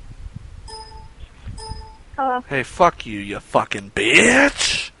 Hello. Hey, fuck you, you fucking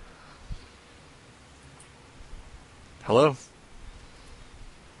bitch! Hello?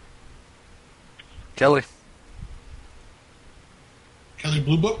 Kelly? Kelly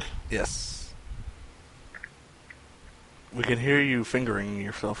Blue Book? Yes. We can hear you fingering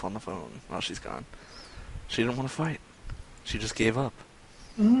yourself on the phone while she's gone. She didn't want to fight. She just gave up.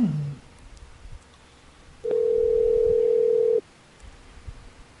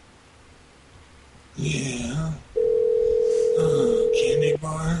 Yeah. Candy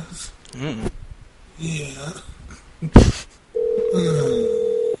bars? Yeah.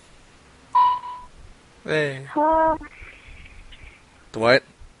 Hey. Hello. Dwight?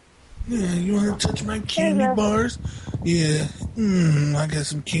 Yeah, you want to touch my candy bars? Yeah. I got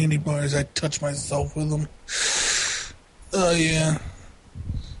some candy bars. I touch myself with them. Oh, yeah.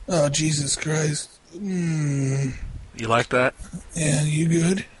 Oh, Jesus Christ. You You like that? Yeah, you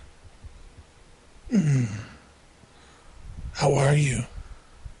good? How are you?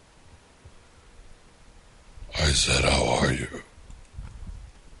 I said, how are you?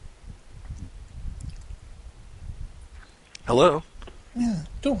 Hello? Yeah,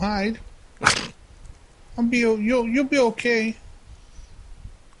 don't hide. You'll be okay.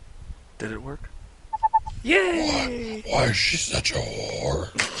 Did it work? Yay! Why is she such a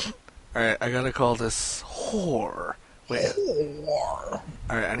whore? Alright, I gotta call this whore. Wait. Whore.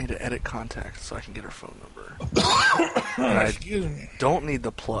 Alright, I need to edit contact so I can get her phone number. And I Excuse me. don't need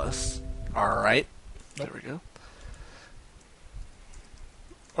the plus. Alright. There we go.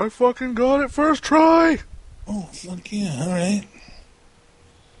 I fucking got it first try! Oh, fuck yeah, alright.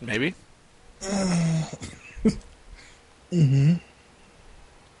 Maybe? Mm-hmm.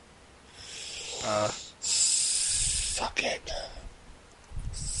 Suck it.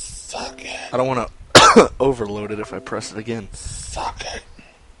 Suck it. I don't want to overload it if I press it again. Suck it.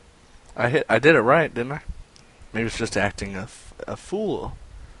 I did it right, didn't I? Maybe it's just acting a fool.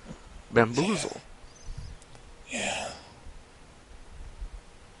 Bamboozle. Yeah.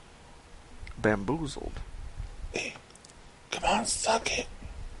 Bamboozled. Hey, come on, suck it.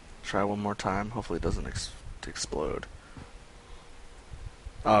 Try one more time. Hopefully it doesn't explode.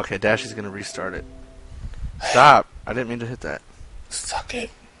 Oh, okay, Dashy's gonna restart it. Stop! I didn't mean to hit that. Suck it.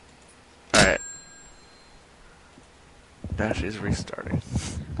 Alright. Dashy's restarting.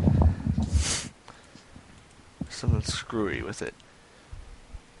 Something screwy with it.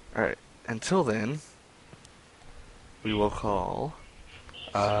 Alright, until then, we will call,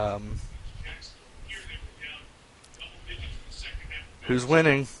 who's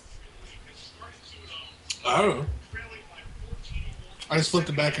winning? I don't know. I just flipped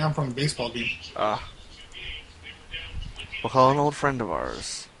it back on from the baseball game. We'll call an old friend of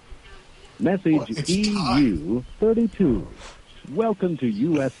ours. Message EU32. Welcome to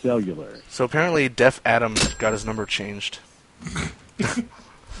U.S. Cellular. So apparently Deaf Adam got his number changed.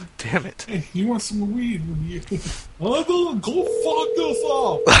 Damn it. Hey, you want some weed? Go fuck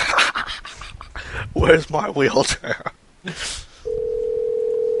yourself. Where's my wheelchair?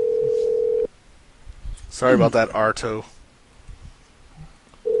 Sorry about that, Arto.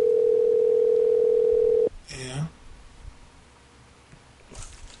 Yeah.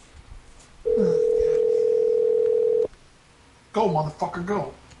 Go, motherfucker,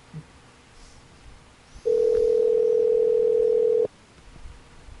 go.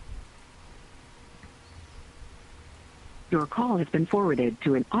 Your call has been forwarded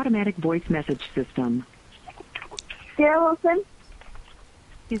to an automatic voice message system. Sarah Wilson?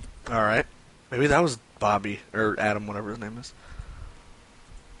 Alright. Maybe that was Bobby, or Adam, whatever his name is.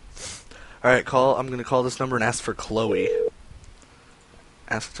 Alright, I'm gonna call this number and ask for Chloe.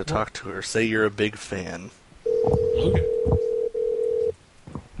 Ask to talk to her. Say you're a big fan. Okay.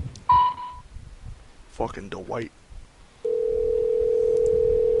 Fucking Dwight.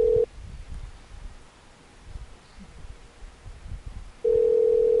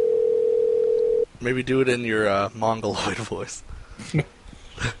 Maybe do it in your Mongoloid voice. We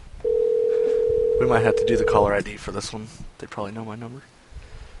might have to do the caller ID for this one. They probably know my number.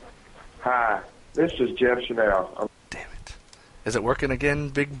 Hi, this is Jeff Chanel. Damn it. Is it working again,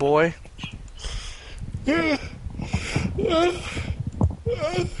 big boy? Oh,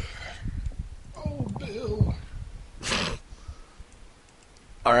 Bill.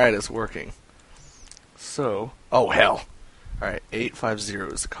 Alright, it's working. So, oh hell. Alright,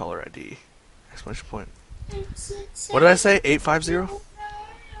 850 is the caller ID. Exclamation point. What did I say? 850?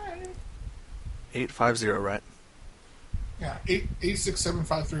 850, right? Yeah,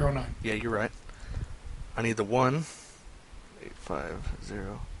 8675309. Yeah, you're right. I need the 1. 850.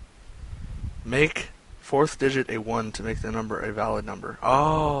 Make fourth digit a 1 to make the number a valid number.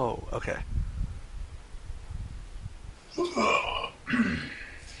 Oh, okay.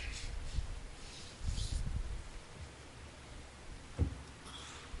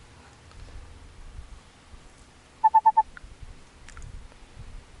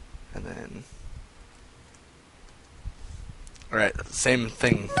 And then... Alright, same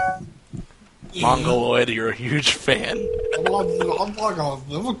thing. Mongoloid, you're a huge fan. I'm like a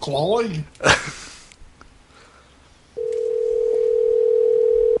little Chloe.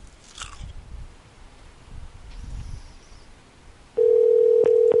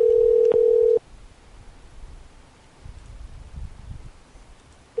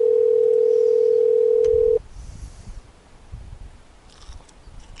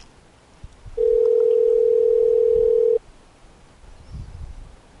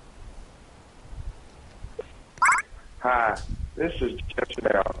 Hi, this is Jeff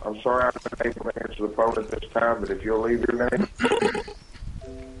Chanel. I'm sorry I'm not able to answer the phone at this time, but if you'll leave your name...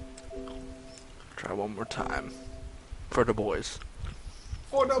 Try one more time. For the boys.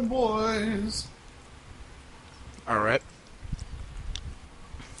 For the boys. Alright.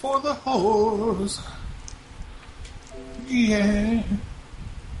 For the hoes. Yeah.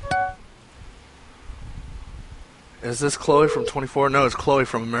 Is this Chloe from 24? No, it's Chloe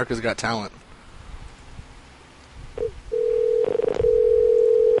from America's Got Talent.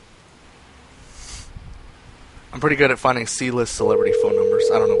 I'm pretty good at finding C-list celebrity phone numbers.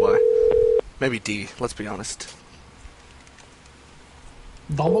 I don't know why. Maybe D, let's be honest.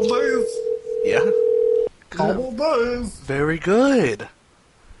 Double days. Yeah? Double days. Very good.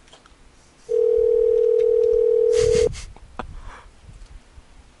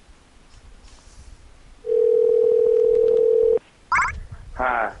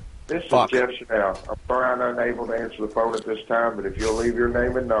 Hi, this is Fuck. Jeff Chanel. I'm sorry I'm unable to answer the phone at this time, but if you'll leave your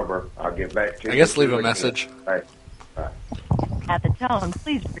name and number, I'll get back to you. I guess leave a Again. message. Thanks. Bye. At the tone,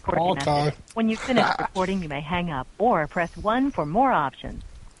 please record your message. When you finish recording, you may hang up or press 1 for more options.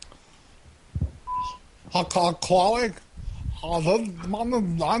 Chloe, my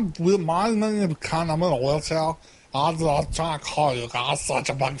name is Ken. I'm in a wheelchair. I was trying to call you. I'm such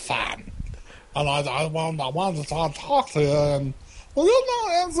a big fan. And I wanted to talk to you, and will you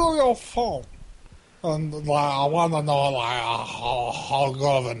not answer your phone? And I want to know how good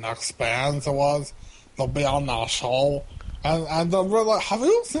of an experience it was to be on that show. And really, have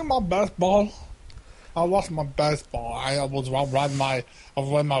you seen my baseball? I lost my baseball. I was riding my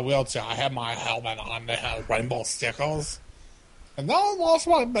wheelchair. I had my helmet on. They had rainbow stickers. And now I lost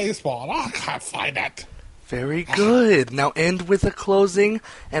my baseball. And I can't find it. Very good. Now end with a closing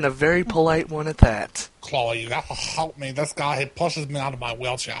and a very polite one at that. Chloe, you gotta help me. This guy, he pushes me out of my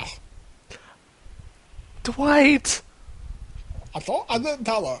wheelchair. Dwight! I didn't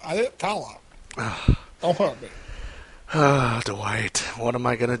tell her. Don't hurt me. Dwight, what am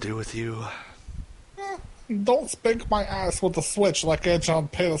I gonna do with you? Don't spank my ass with a switch like John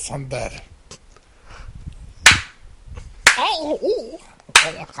Peterson did. Oh,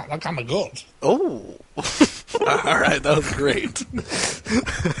 that kind of good. Oh. Alright, that was great.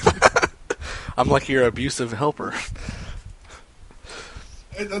 I'm like your abusive helper.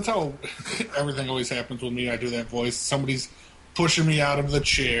 That's how everything always happens with me. I do that voice. Somebody's pushing me out of the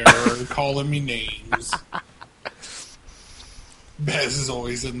chair, calling me names. Bez is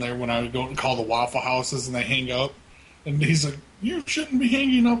always in there when I go and call the Waffle Houses and they hang up. And he's like, you shouldn't be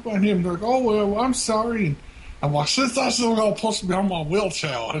hanging up on him. They're like, oh, well, I'm sorry. And I'm like, since I still going to push me on my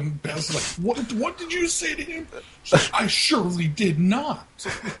wheelchair. And Bez is like, what did you say to him? She's like, I surely did not.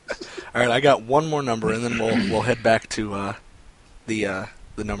 All right, I got one more number, and then we'll head back to the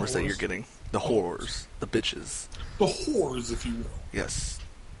numbers that you're getting. The whores. The bitches. The whores, if you will. Yes.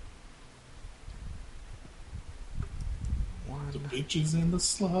 The bitches and the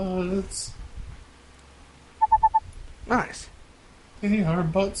sluts. Nice. They are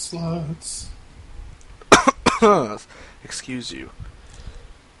butt sluts. Excuse you.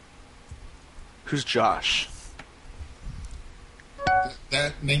 Who's Josh?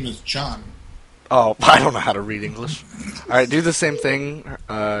 That name is John. Oh, I don't know how to read English. Alright, do the same thing.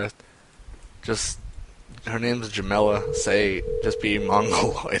 Just, her name's Jamela. Just be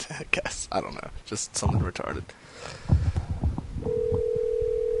Mongoloid, I guess. I don't know. Just something retarded.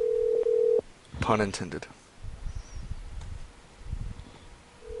 Pun intended.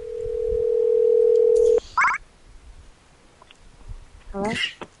 Hello?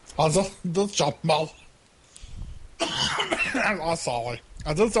 This Jamal. I'm sorry.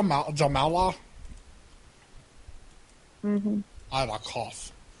 Is this Jamala? Mm-hmm. I had a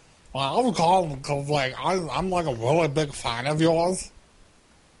cough. Well, I was calling because, I'm like a really big fan of yours.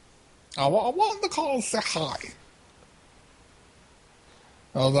 I wanted to call and say hi.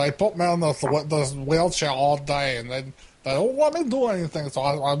 They put me on this wheelchair all day, and they don't let me do anything, so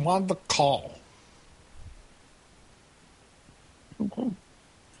I wanted to call. Okay.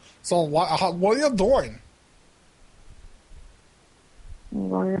 So what are you doing? I'm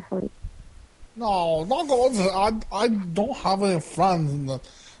going to sleep. No, not going to. I don't have any friends.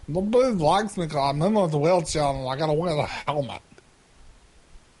 Nobody likes me because I'm in the wheelchair and I gotta wear the helmet.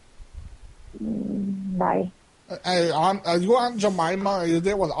 Bye. Hey, are you Aunt Jemima? Are you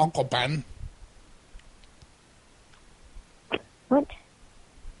there with Uncle Ben? What?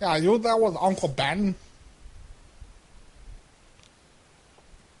 Yeah, are you there with Uncle Ben?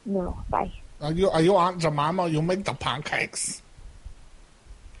 No, bye. Are you Aunt Jemima? You make the pancakes?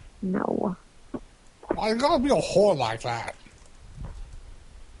 No. Why you gotta be a whore like that?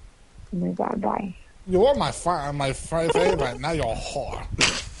 Oh my God, bye. You were my favorite, now you're a whore.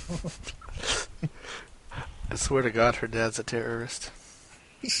 I swear to God, her dad's a terrorist.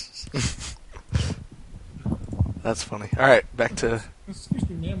 That's funny. All right, back to... Excuse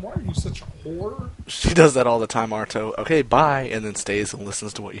me, man. Why are you such a whore? She does that all the time, Arto. Okay, bye, and then stays and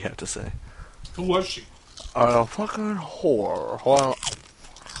listens to what you have to say. Who was she? A fucking whore. Well,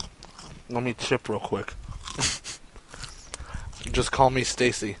 let me chip real quick. Just call me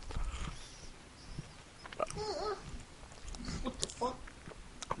Stacy. What the fuck?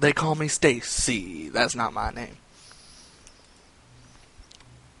 They call me Stacy. That's not my name.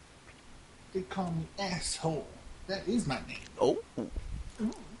 They call me asshole. That is my name. Oh.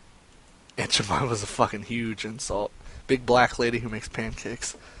 Aunt Jemima's a fucking huge insult. Big black lady who makes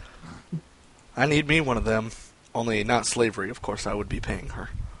pancakes. I need me one of them. Only not slavery. Of course, I would be paying her.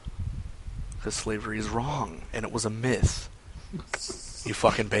 Because slavery is wrong, and it was a myth. You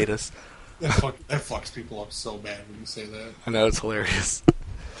fucking betas. That fucks people up so bad when you say that. I know, it's hilarious.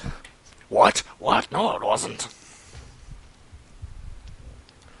 What? What? No, it wasn't.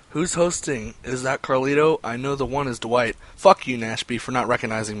 Who's hosting? Is that Carlito? I know the one is Dwight. Fuck you, Nashby, for not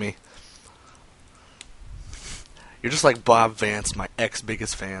recognizing me. You're just like Bob Vance, my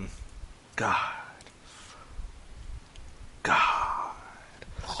ex-biggest fan. God.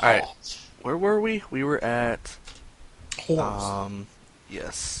 Alright, where were we? We were at...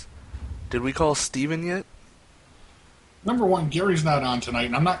 yes. Did we call Steven yet? Number one, Gary's not on tonight,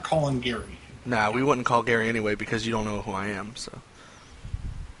 and I'm not calling Gary. Nah, we wouldn't call Gary anyway because you don't know who I am, so...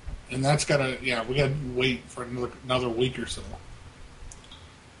 And that's gotta, we gotta wait for another week or so.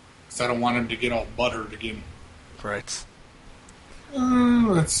 Because I don't want him to get all buttered again. Right.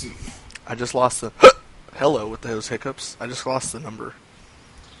 Let's see. I just lost the... Hello with those hiccups. I just lost the number.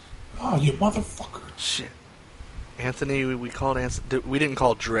 Oh, you motherfucker. Shit. Anthony, we called Anthony. We didn't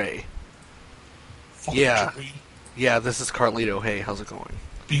call Dre. Fuck Yeah. Dre. Yeah, this is Carlito. Hey, how's it going?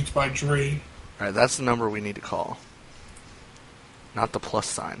 Beats by Dre. Alright, that's the number we need to call. Not the plus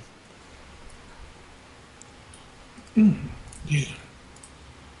sign. Yeah.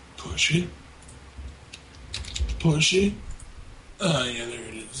 Push it. Push it. Oh, yeah, there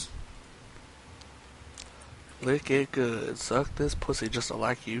it is. Lick it good. Suck this pussy just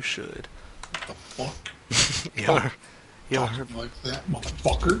like you should. What the fuck? You ever Talking like that,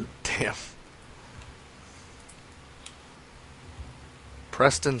 motherfucker. Damn.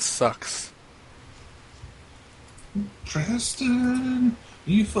 Preston sucks. Preston,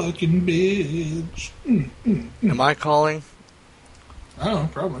 you fucking bitch. Am I calling? I don't know,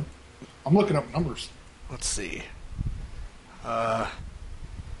 probably. I'm looking up numbers. Let's see.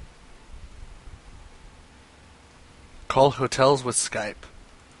 Call hotels with Skype.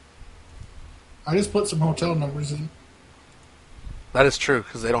 I just put some hotel numbers in. That is true,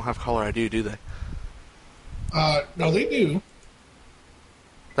 because they don't have caller ID, do they? No, they do.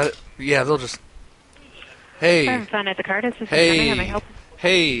 Yeah, they'll just... Hey. I'm fun at the Cardis. This is Hey. Jenny. How may I help?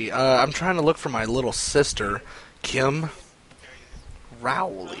 Hey, I'm trying to look for my little sister, Kim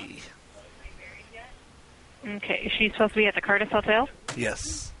Rowley. Okay, she's supposed to be at the Cardis Hotel?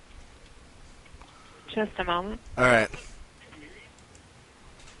 Yes. Just a moment. All right.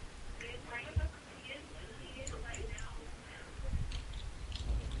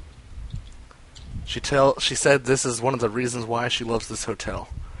 She said this is one of the reasons why she loves this hotel,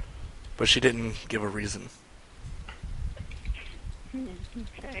 but she didn't give a reason.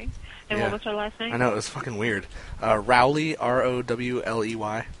 Okay. And Yeah. what was her last name? I know, it was fucking weird. Rowley,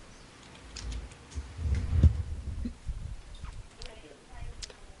 Rowley.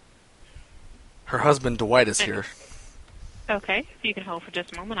 Her husband Dwight is here. Okay, if you can hold for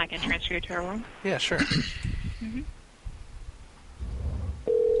just a moment, I can transfer you to her room. Yeah, sure. Mm-hmm.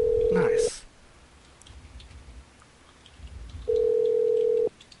 Nice.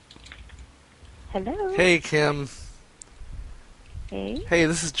 Hello. Hey, Kim. Hey. Hey,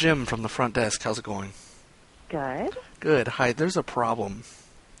 this is Jim from the front desk. How's it going? Good. Good. Hi, there's a problem.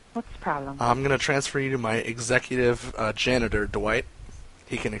 What's the problem? I'm going to transfer you to my executive janitor, Dwight.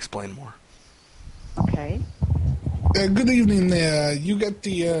 He can explain more. Okay. Good evening there. You got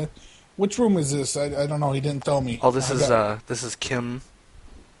the, which room is this? I don't know. He didn't tell me. Oh, this is Kim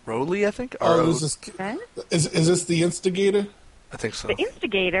Rowley, I think? Oh, this is this the instigator? I think so. The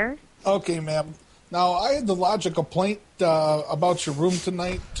instigator? Okay, ma'am. Now, I had to lodge a complaint about your room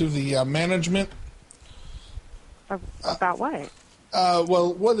tonight to the management. About what?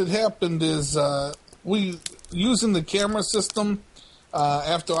 Well, what had happened is we, using the camera system,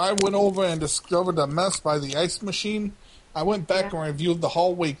 after I went over and discovered a mess by the ice machine, I went back and reviewed the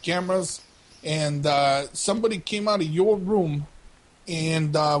hallway cameras, and somebody came out of your room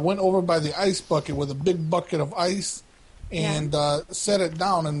and went over by the ice bucket with a big bucket of ice and set it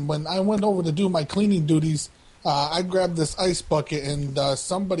down. And when I went over to do my cleaning duties, I grabbed this ice bucket, and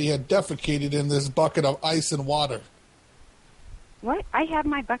somebody had defecated in this bucket of ice and water. What? I have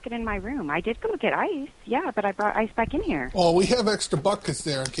my bucket in my room. I did go get ice, yeah, but I brought ice back in here. Well, we have extra buckets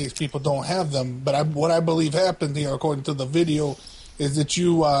there in case people don't have them. But what I believe happened here, according to the video, is that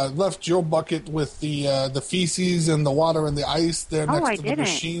you left your bucket with the feces and the water and the ice there next to the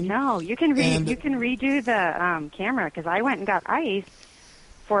machine. No, you can redo the camera, because I went and got ice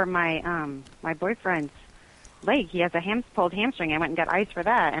for my my boyfriend's leg. He has a pulled hamstring. I went and got ice for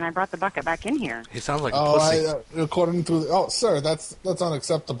that, and I brought the bucket back in here. He sounds like a pussy. According to sir, that's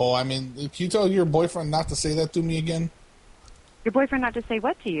unacceptable. I mean, can you tell your boyfriend not to say that to me again? Your boyfriend not to say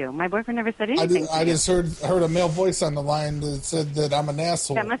what to you? My boyfriend never said anything. I just heard a male voice on the line that said that I'm an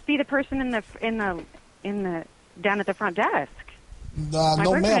asshole. That must be the person in the down at the front desk.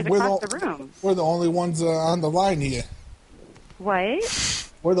 No, ma'am. We're the only ones on the line here. What?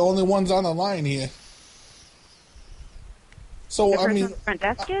 We're the only ones on the line here. So I mean, the front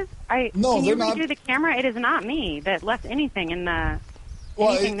desk is. No, can they're you not. redo the camera? It is not me that left anything in the.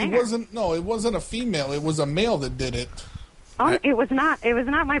 Well, it wasn't. No, it wasn't a female. It was a male that did it. Oh, it was not. It was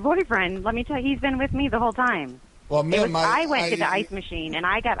not my boyfriend. Let me tell you, he's been with me the whole time. Well, ma'am, I went to the ice machine and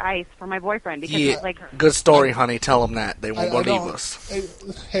I got ice for my boyfriend because good story, honey. Tell them that they won't believe us.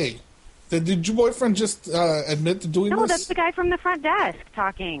 Hey, did your boyfriend just admit to doing this? No, that's the guy from the front desk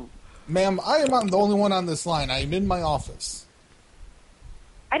talking. Ma'am, I am not the only one on this line. I am in my office.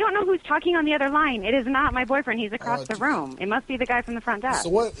 I don't know who's talking on the other line. It is not my boyfriend. He's across the room. It must be the guy from the front desk.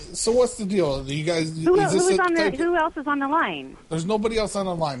 So what's the deal? You guys? Who else is on the line? There's nobody else on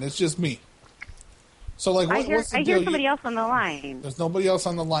the line. It's just me. So what's the deal? I hear somebody else on the line. There's nobody else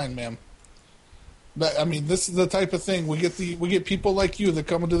on the line, ma'am. But I mean, this is the type of thing we get people like you that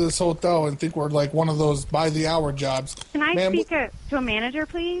come into this hotel and think we're like one of those by the hour jobs. Can I speak to a manager,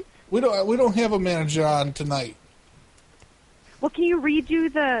 please? We don't have a manager on tonight. Well, can you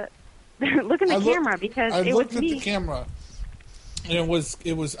redo the look in the camera because it was me. I looked at the camera, and it was.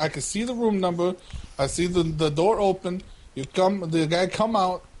 I could see the room number. I see the door open. The guy come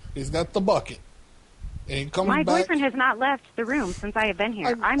out. He's got the bucket. And he comes My back. boyfriend has not left the room since I have been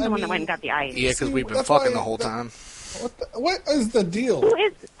here. I'm the one that went and got the ice. Yeah, because we've been fucking the whole time. What is the deal?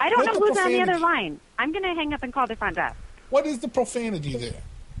 I don't know who's on the other line. I'm going to hang up and call the front desk. What is the profanity there?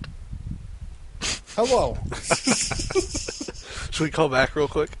 Hello. Should we call back real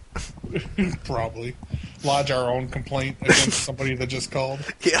quick? Probably. Lodge our own complaint against somebody that just called.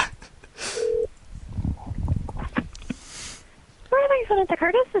 Yeah. Thanks for the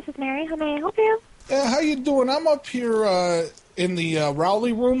Curtis. This is Mary. How may I help you? How you doing? I'm up here in the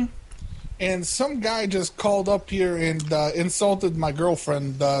Rowley room, and some guy just called up here and insulted my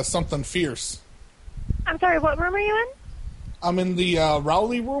girlfriend something fierce. I'm sorry, what room are you in? I'm in the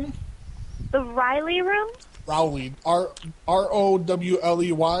Rowley room. The Riley room? Rowley.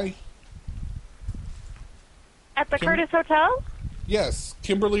 Rowley. At the Curtis Hotel? Yes.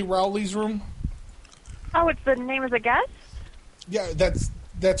 Kimberly Rowley's room. Oh, it's the name of the guest? Yeah, that's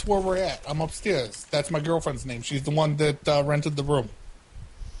where we're at. I'm upstairs. That's my girlfriend's name. She's the one that rented the room.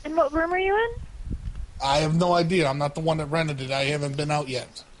 And what room are you in? I have no idea. I'm not the one that rented it. I haven't been out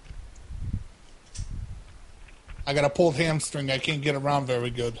yet. I got a pulled hamstring. I can't get around very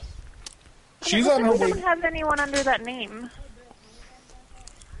good. She's on her way. We don't have anyone under that name.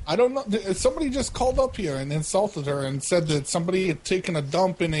 I don't know. Somebody just called up here and insulted her and said that somebody had taken a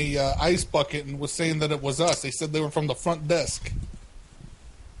dump in a ice bucket and was saying that it was us. They said they were from the front desk.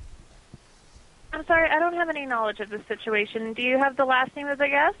 I'm sorry, I don't have any knowledge of this situation. Do you have the last name of the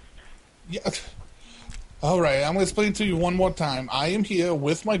guest? Yeah. All right, I'm going to explain to you one more time. I am here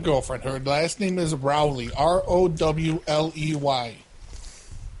with my girlfriend. Her last name is Rowley, Rowley.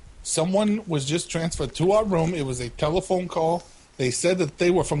 Someone was just transferred to our room. It was a telephone call. They said that they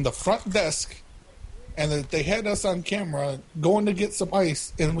were from the front desk and that they had us on camera going to get some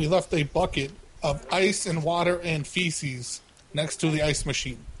ice, and we left a bucket of ice and water and feces next to the ice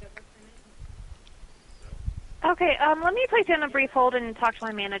machine. Okay, let me place you on a brief hold and talk to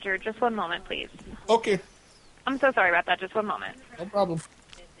my manager. Just one moment, please. Okay. I'm so sorry about that. Just one moment. No problem.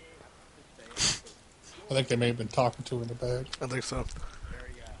 I think they may have been talking to her in the bag. I think so.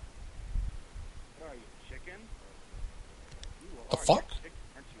 The fuck?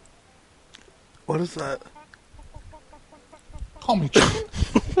 What is that? Call me chicken.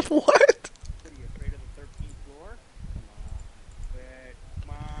 What?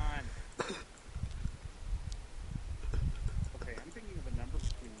 Okay, I'm thinking of a number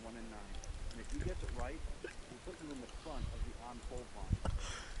between 1 and 9. And if you get it right, you put them in the front of the on-hold line.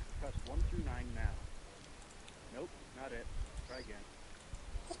 Press 1 through 9 now. Nope, not it.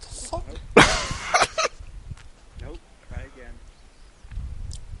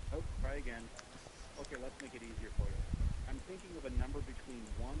 again. Okay, let's make it easier for you. I'm thinking of a number between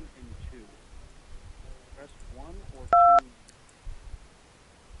 1 and 2. Press 1 or 2.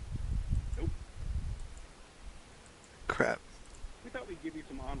 Nope. Crap. We thought we'd give you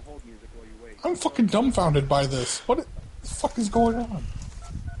some on-hold music while you wait. I'm fucking dumbfounded by this. What the fuck is going on?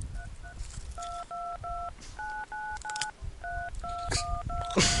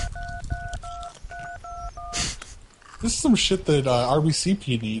 This is some shit that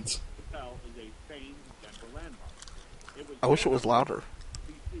RBCP needs. Hotel is a famed Denver landmark. It was I wish it was louder.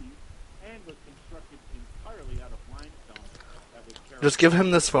 BC and was constructed entirely out of limestone that was Just give him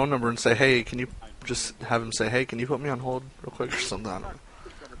this phone number and say, hey, can you just have him say, hey, can you put me on hold real quick or something? I don't know.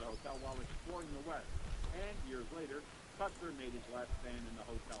 discovered the hotel while exploring the West, and years later, Custer made his last stand in the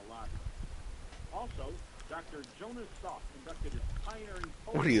hotel lobby. Also, Dr. Jonas Salk conducted his pioneering...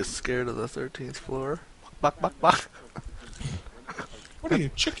 What are you, scared of the 13th floor? Bak, bak, bak. What are you,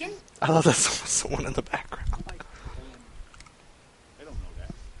 chicken? I thought that's someone in the background. I don't know that.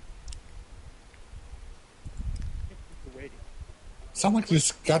 It's waiting. Sound like they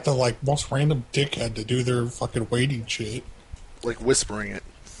just got the like most random dickhead to do their fucking waiting shit. Like whispering it.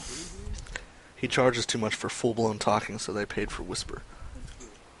 He charges too much for full-blown talking, so they paid for whisper.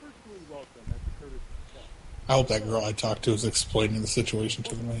 I hope that girl I talked to is explaining the situation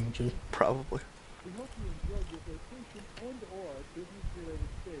to the manager. Probably. We hope you enjoyed your vacation and/or business-related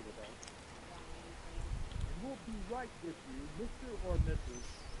stay with us. And we'll be right with you, Mr. or Mrs.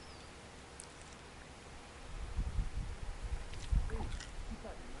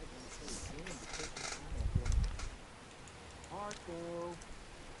 Marco.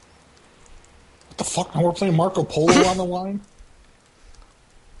 What the fuck? Now we're playing Marco Polo on the line?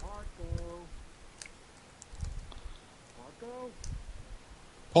 Marco.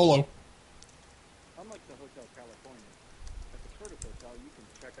 Polo. Unlike the Hotel California, at the Curtis Hotel, you can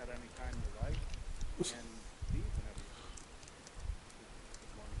check out any time you like and leave whenever you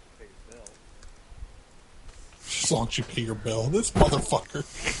want, as long as you pay your bill. As long as you pay your bill. This motherfucker.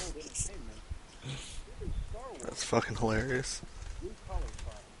 That's fucking hilarious. Blue collar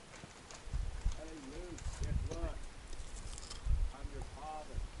party. Hey, Luke, guess what? I'm your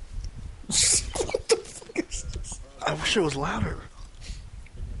father. What the fuck is this? I wish it was louder.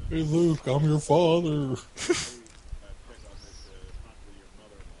 Hey Luke, I'm your father.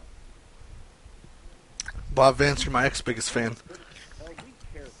 Bob Vance, you're my ex-biggest fan. Well, we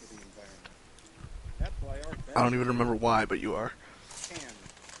care for the environment. That's why our I don't even remember why, but you are.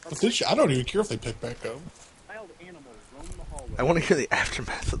 I don't even care if they pick back up. wild animals roam the hallway. I want to hear the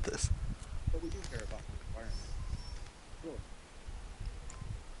aftermath of this. But we do care about the environment. Really.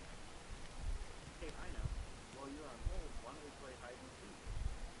 Okay, I know. While you're on hold, why don't we play hide and seek?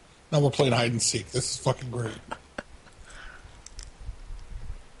 Now we're playing hide and seek. This is fucking great.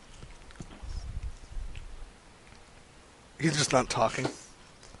 He's just not talking. You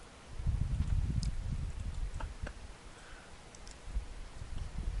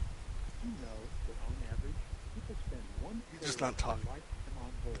know that on average, people spend 1 He's just not talking. lifetime on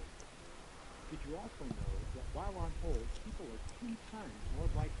hold. Did you also know that while on hold, people are 2 times more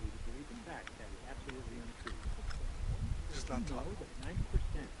likely to believe in facts that is absolutely untrue? Just not you know talking. that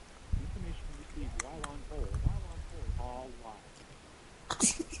 90% of information received while on hold, all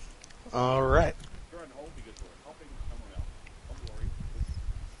lies. All right. You're on hold because we're helping someone else. Don't worry.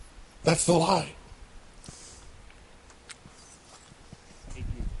 That's the lie.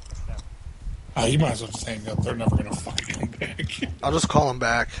 You might as well just hang up. They're never going to fucking come back. I'll just call him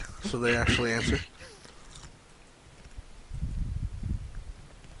back so they actually answer.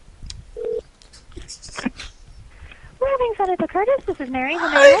 Morning, Senator Curtis. This is Mary. How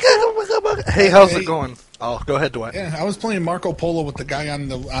may I help you? Hey, how's it going? Oh, go ahead, Dwight. Yeah, I was playing Marco Polo with the guy on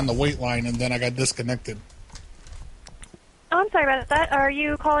the wait line, and then I got disconnected. Oh, I'm sorry about that. Are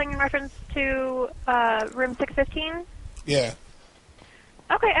you calling in reference to room 615? Yeah.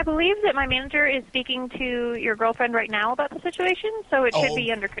 Okay, I believe that my manager is speaking to your girlfriend right now about the situation, so it should Oh. be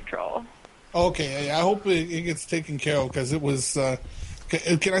under control. Okay, I hope it gets taken care of, because it was...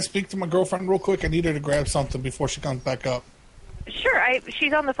 can I speak to my girlfriend real quick? I need her to grab something before she comes back up. Sure,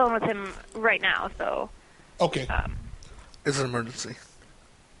 she's on the phone with him right now, so... Okay. It's an emergency.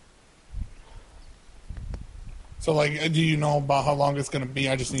 So, do you know about how long it's going to be?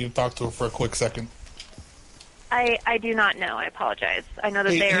 I just need to talk to her for a quick second. I do not know. I apologize. I know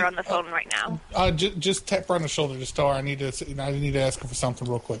that they are on the phone right now. Just tap her on the shoulder. Just tell her I need to ask her for something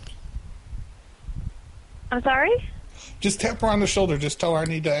real quick. I'm sorry? Just tap her on the shoulder. Just tell her I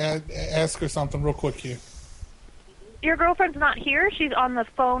need to ask her something real quick here. Your girlfriend's not here. She's on the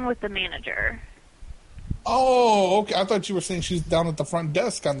phone with the manager. Oh, okay. I thought you were saying she's down at the front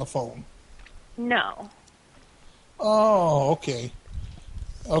desk on the phone. No. Oh, okay.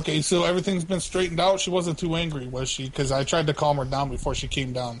 Okay, so everything's been straightened out. She wasn't too angry, was she? Because I tried to calm her down before she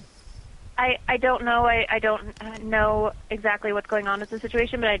came down. I don't know. I don't know exactly what's going on with the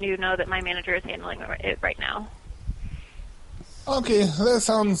situation, but I do know that my manager is handling it right now. Okay, that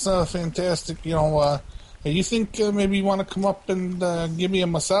sounds fantastic. You think maybe you want to come up and give me a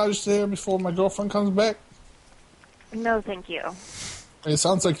massage there before my girlfriend comes back? No, thank you. It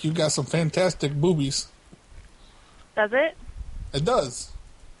sounds like you got some fantastic boobies. Does it? It does.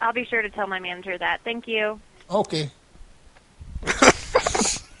 I'll be sure to tell my manager that. Thank you. Okay.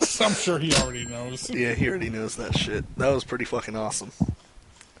 I'm sure he already knows. Yeah, he already knows that shit. That was pretty fucking awesome.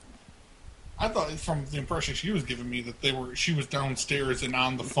 I thought from the impression she was giving me that she was downstairs and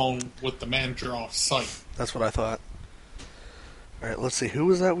on the phone with the manager off site. That's what I thought. Alright, let's see. Who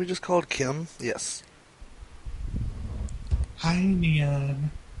was that we just called? Kim? Yes. Hi,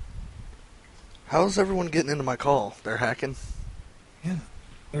 Neon. How's everyone getting into my call? They're hacking? Yeah.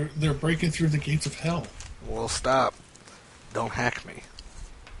 They're breaking through the gates of hell. Well, stop. Don't hack me.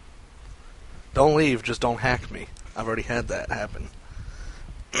 Don't leave, just don't hack me. I've already had that happen.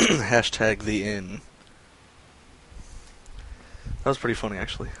 Hashtag the inn. That was pretty funny,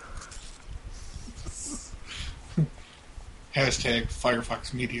 actually. Hashtag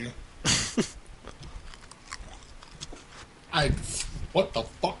Firefox Media. What the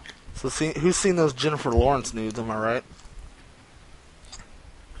fuck? So who's seen those Jennifer Lawrence nudes, am I right?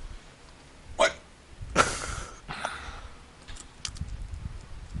 What?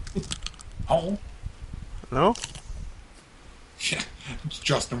 Oh? No? Yeah, it's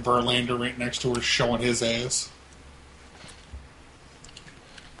Justin Verlander right next to her showing his ass.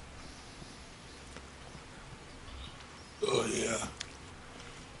 Oh, yeah.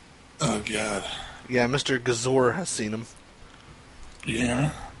 Oh, God. Yeah, Mr. Gazor has seen him.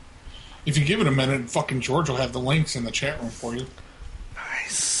 Yeah. If you give it a minute, fucking George will have the links in the chat room for you.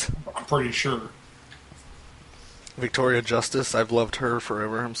 Nice. I'm pretty sure. Victoria Justice, I've loved her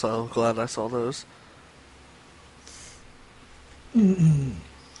forever. I'm so glad I saw those. Mm-mm.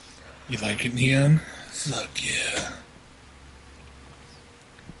 You like it, Neon? Fuck yeah.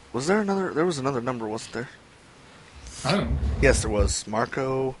 There was another number, wasn't there? I don't know. Yes, there was.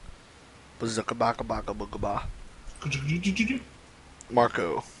 Marco. Bazooka-baka-baka-booga-ba.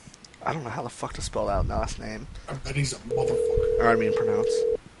 Marco. I don't know how the fuck to spell that last name. I bet he's a motherfucker. Or I mean pronounce.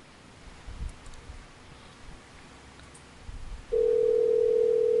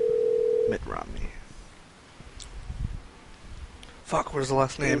 Mitt Romney. Fuck, where's the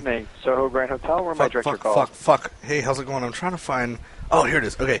last name? Evening, Soho Grand Hotel. Where may I direct your call? Fuck. Hey, how's it going? I'm trying to find... Oh, here it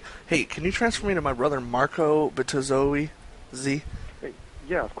is. Okay. Hey, can you transfer me to my brother Marco Bitozoe Z?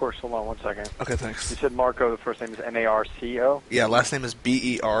 Yeah, of course. Hold on one second. Okay, thanks. You said Marco. The first name is Marco. Yeah, last name is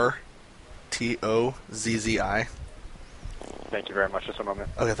Bertozzi. Thank you very much. Just a moment.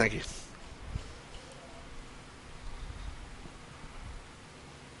 Okay, thank you.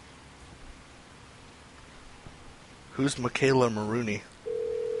 Who's Michaela Maroney?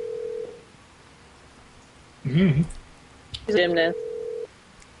 Mm-hmm. She's a gymnast.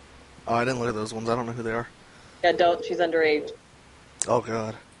 Oh, I didn't look at those ones. I don't know who they are. Yeah, don't. She's underage. Oh,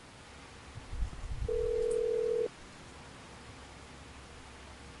 God.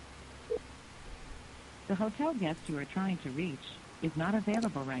 The hotel guest you are trying to reach is not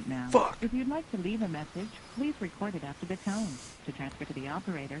available right now. Fuck. If you'd like to leave a message, please record it after the tone. To transfer to the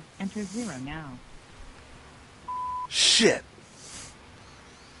operator, enter 0 now. Shit.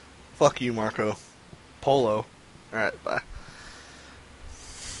 Fuck you, Marco. Polo. Alright, bye.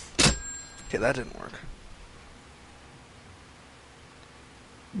 Okay, that didn't work.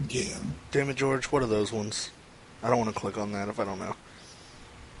 Yeah. Damn it, George, what are those ones? I don't want to click on that if I don't know.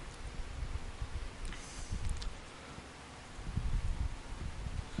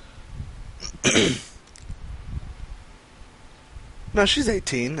 No, she's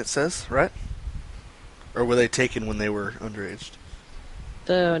 18, it says, right? Or were they taken when they were underage?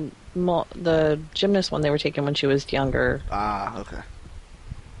 The gymnast one they were taking when she was younger. Ah, okay.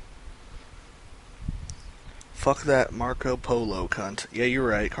 Fuck that Marco Polo cunt. Yeah, you're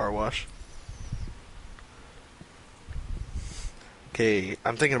right, car wash. Okay,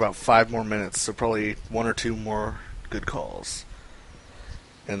 I'm thinking about 5 more minutes, so probably 1 or 2 more good calls.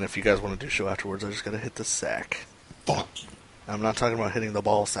 And if you guys want to do a show afterwards, I just gotta hit the sack. Fuck you. I'm not talking about hitting the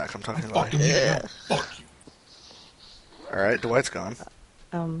ball sack, I'm talking about... Fuck you. Alright, Dwight's gone.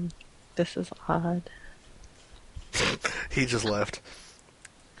 This is odd. He just left.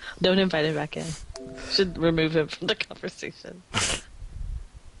 Don't invite him back in. Should remove him from the conversation.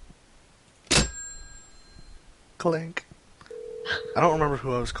 Clink. I don't remember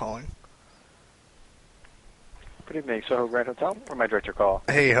who I was calling. Good evening, Soho Grand Hotel. Where may I direct your call?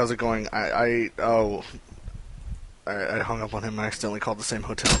 Hey, how's it going? I hung up on him and I accidentally called the same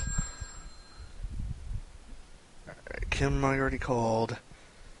hotel. Alright, Kim, I already called.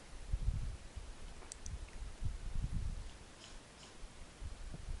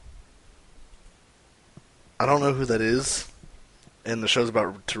 I don't know who that is, and the show's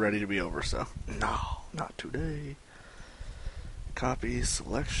about to ready to be over, so no, not today. Copy,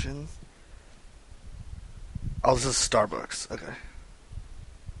 selection. Oh, this is Starbucks. Okay.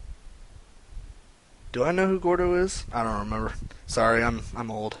 Do I know who Gordo is? I don't remember. Sorry,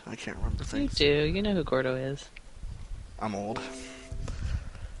 I'm old. I can't remember things. You do. You know who Gordo is. I'm old.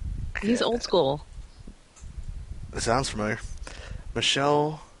 He's old school. It sounds familiar.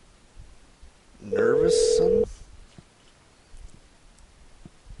 Michelle Nervison?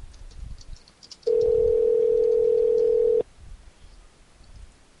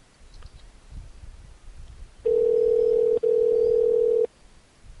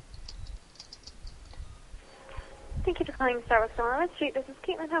 Thank you for calling Starbucks on Ormond Street. This is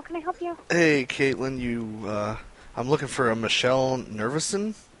Caitlin. How can I help you? Hey, Caitlin, I'm looking for a Michelle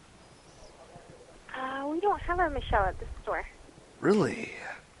Nervison. We don't have a Michelle at this store. Really?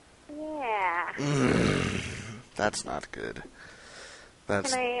 Yeah. That's not good. Can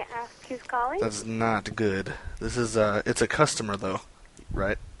I ask who's calling? That's not good. This is, it's a customer, though,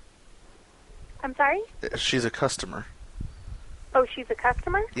 right? I'm sorry? She's a customer. Oh, she's a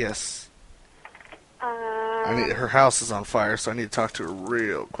customer? Yes. Her house is on fire, so I need to talk to her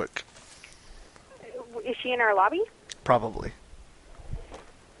real quick. Is she in our lobby? Probably.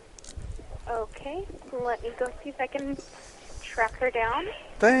 Okay. Let me go see if I can track her down.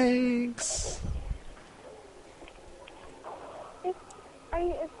 Thanks. Are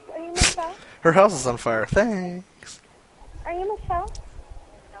you Michelle? Her house is on fire. Thanks. Are you Michelle?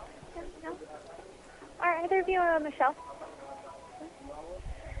 No. Are either of you Michelle?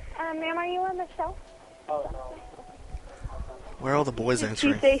 Ma'am, are you Michelle? Where are all the boys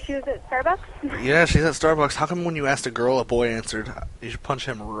answering? Did she say she was at Starbucks? Yeah, she's at Starbucks. How come when you asked a girl, a boy answered? You should punch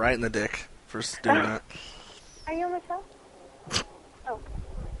him right in the dick for doing that. Are you Michelle? Oh.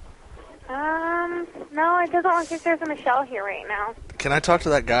 No, it doesn't look like there's a Michelle here right now. Can I talk to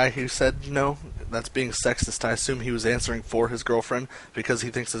that guy who said no? That's being sexist. I assume he was answering for his girlfriend because he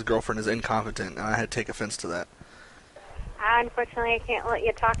thinks his girlfriend is incompetent, and I had to take offense to that. Unfortunately, I can't let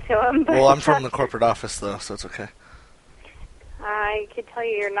you talk to him. But Well, I'm from the corporate office, though, so it's okay. I could tell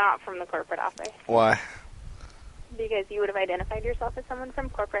you you're not from the corporate office. Why? Because you would have identified yourself as someone from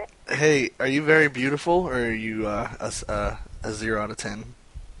corporate. Hey, are you very beautiful, or are you a 0 out of 10?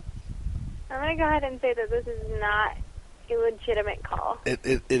 I'm going to go ahead and say that this is not a legitimate call.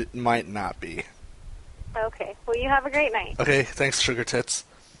 It might not be. Okay. Well, you have a great night. Okay, thanks, Sugar Tits.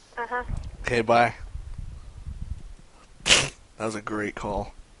 Uh-huh. Okay, bye. That was a great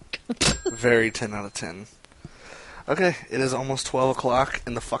call. Very 10 out of 10. Okay, it is almost 12 o'clock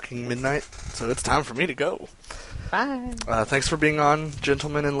in the fucking midnight, so it's time for me to go. Bye. Thanks for being on,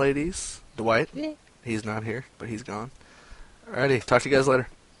 gentlemen and ladies. Dwight, Yeah. He's not here, but he's gone. Alrighty, talk to you guys later.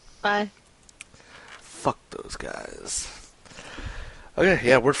 Bye. Fuck those guys. Okay,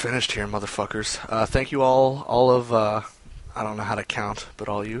 yeah, we're finished here, motherfuckers. Thank you all of, I don't know how to count, but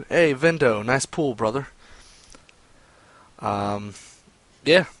all you. Hey, Vendo, nice pool, brother.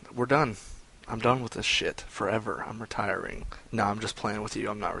 Yeah, we're done. I'm done with this shit forever. I'm retiring. No, I'm just playing with you.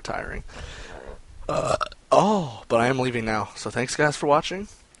 I'm not retiring. But I am leaving now. So thanks, guys, for watching.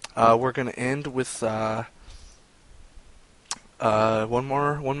 We're gonna end with 1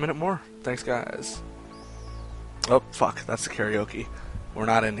 minute more. Thanks, guys. Oh, fuck, that's the karaoke. We're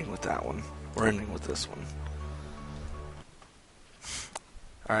not ending with that one. We're ending with this one.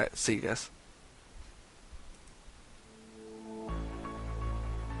 Alright, see you guys.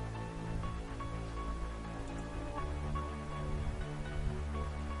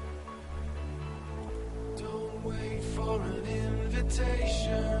 Don't wait for an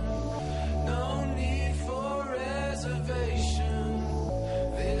invitation. No need for reservation.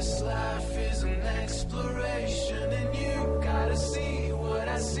 This life is an exploration, and you gotta see what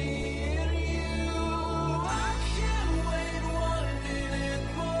I see in you. I can't wait 1 minute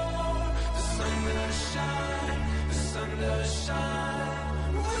more. The sun does shine, the sun does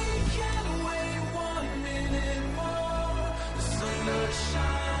shine. We can't wait 1 minute more. The sun does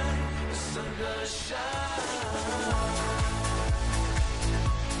shine, the sun does shine.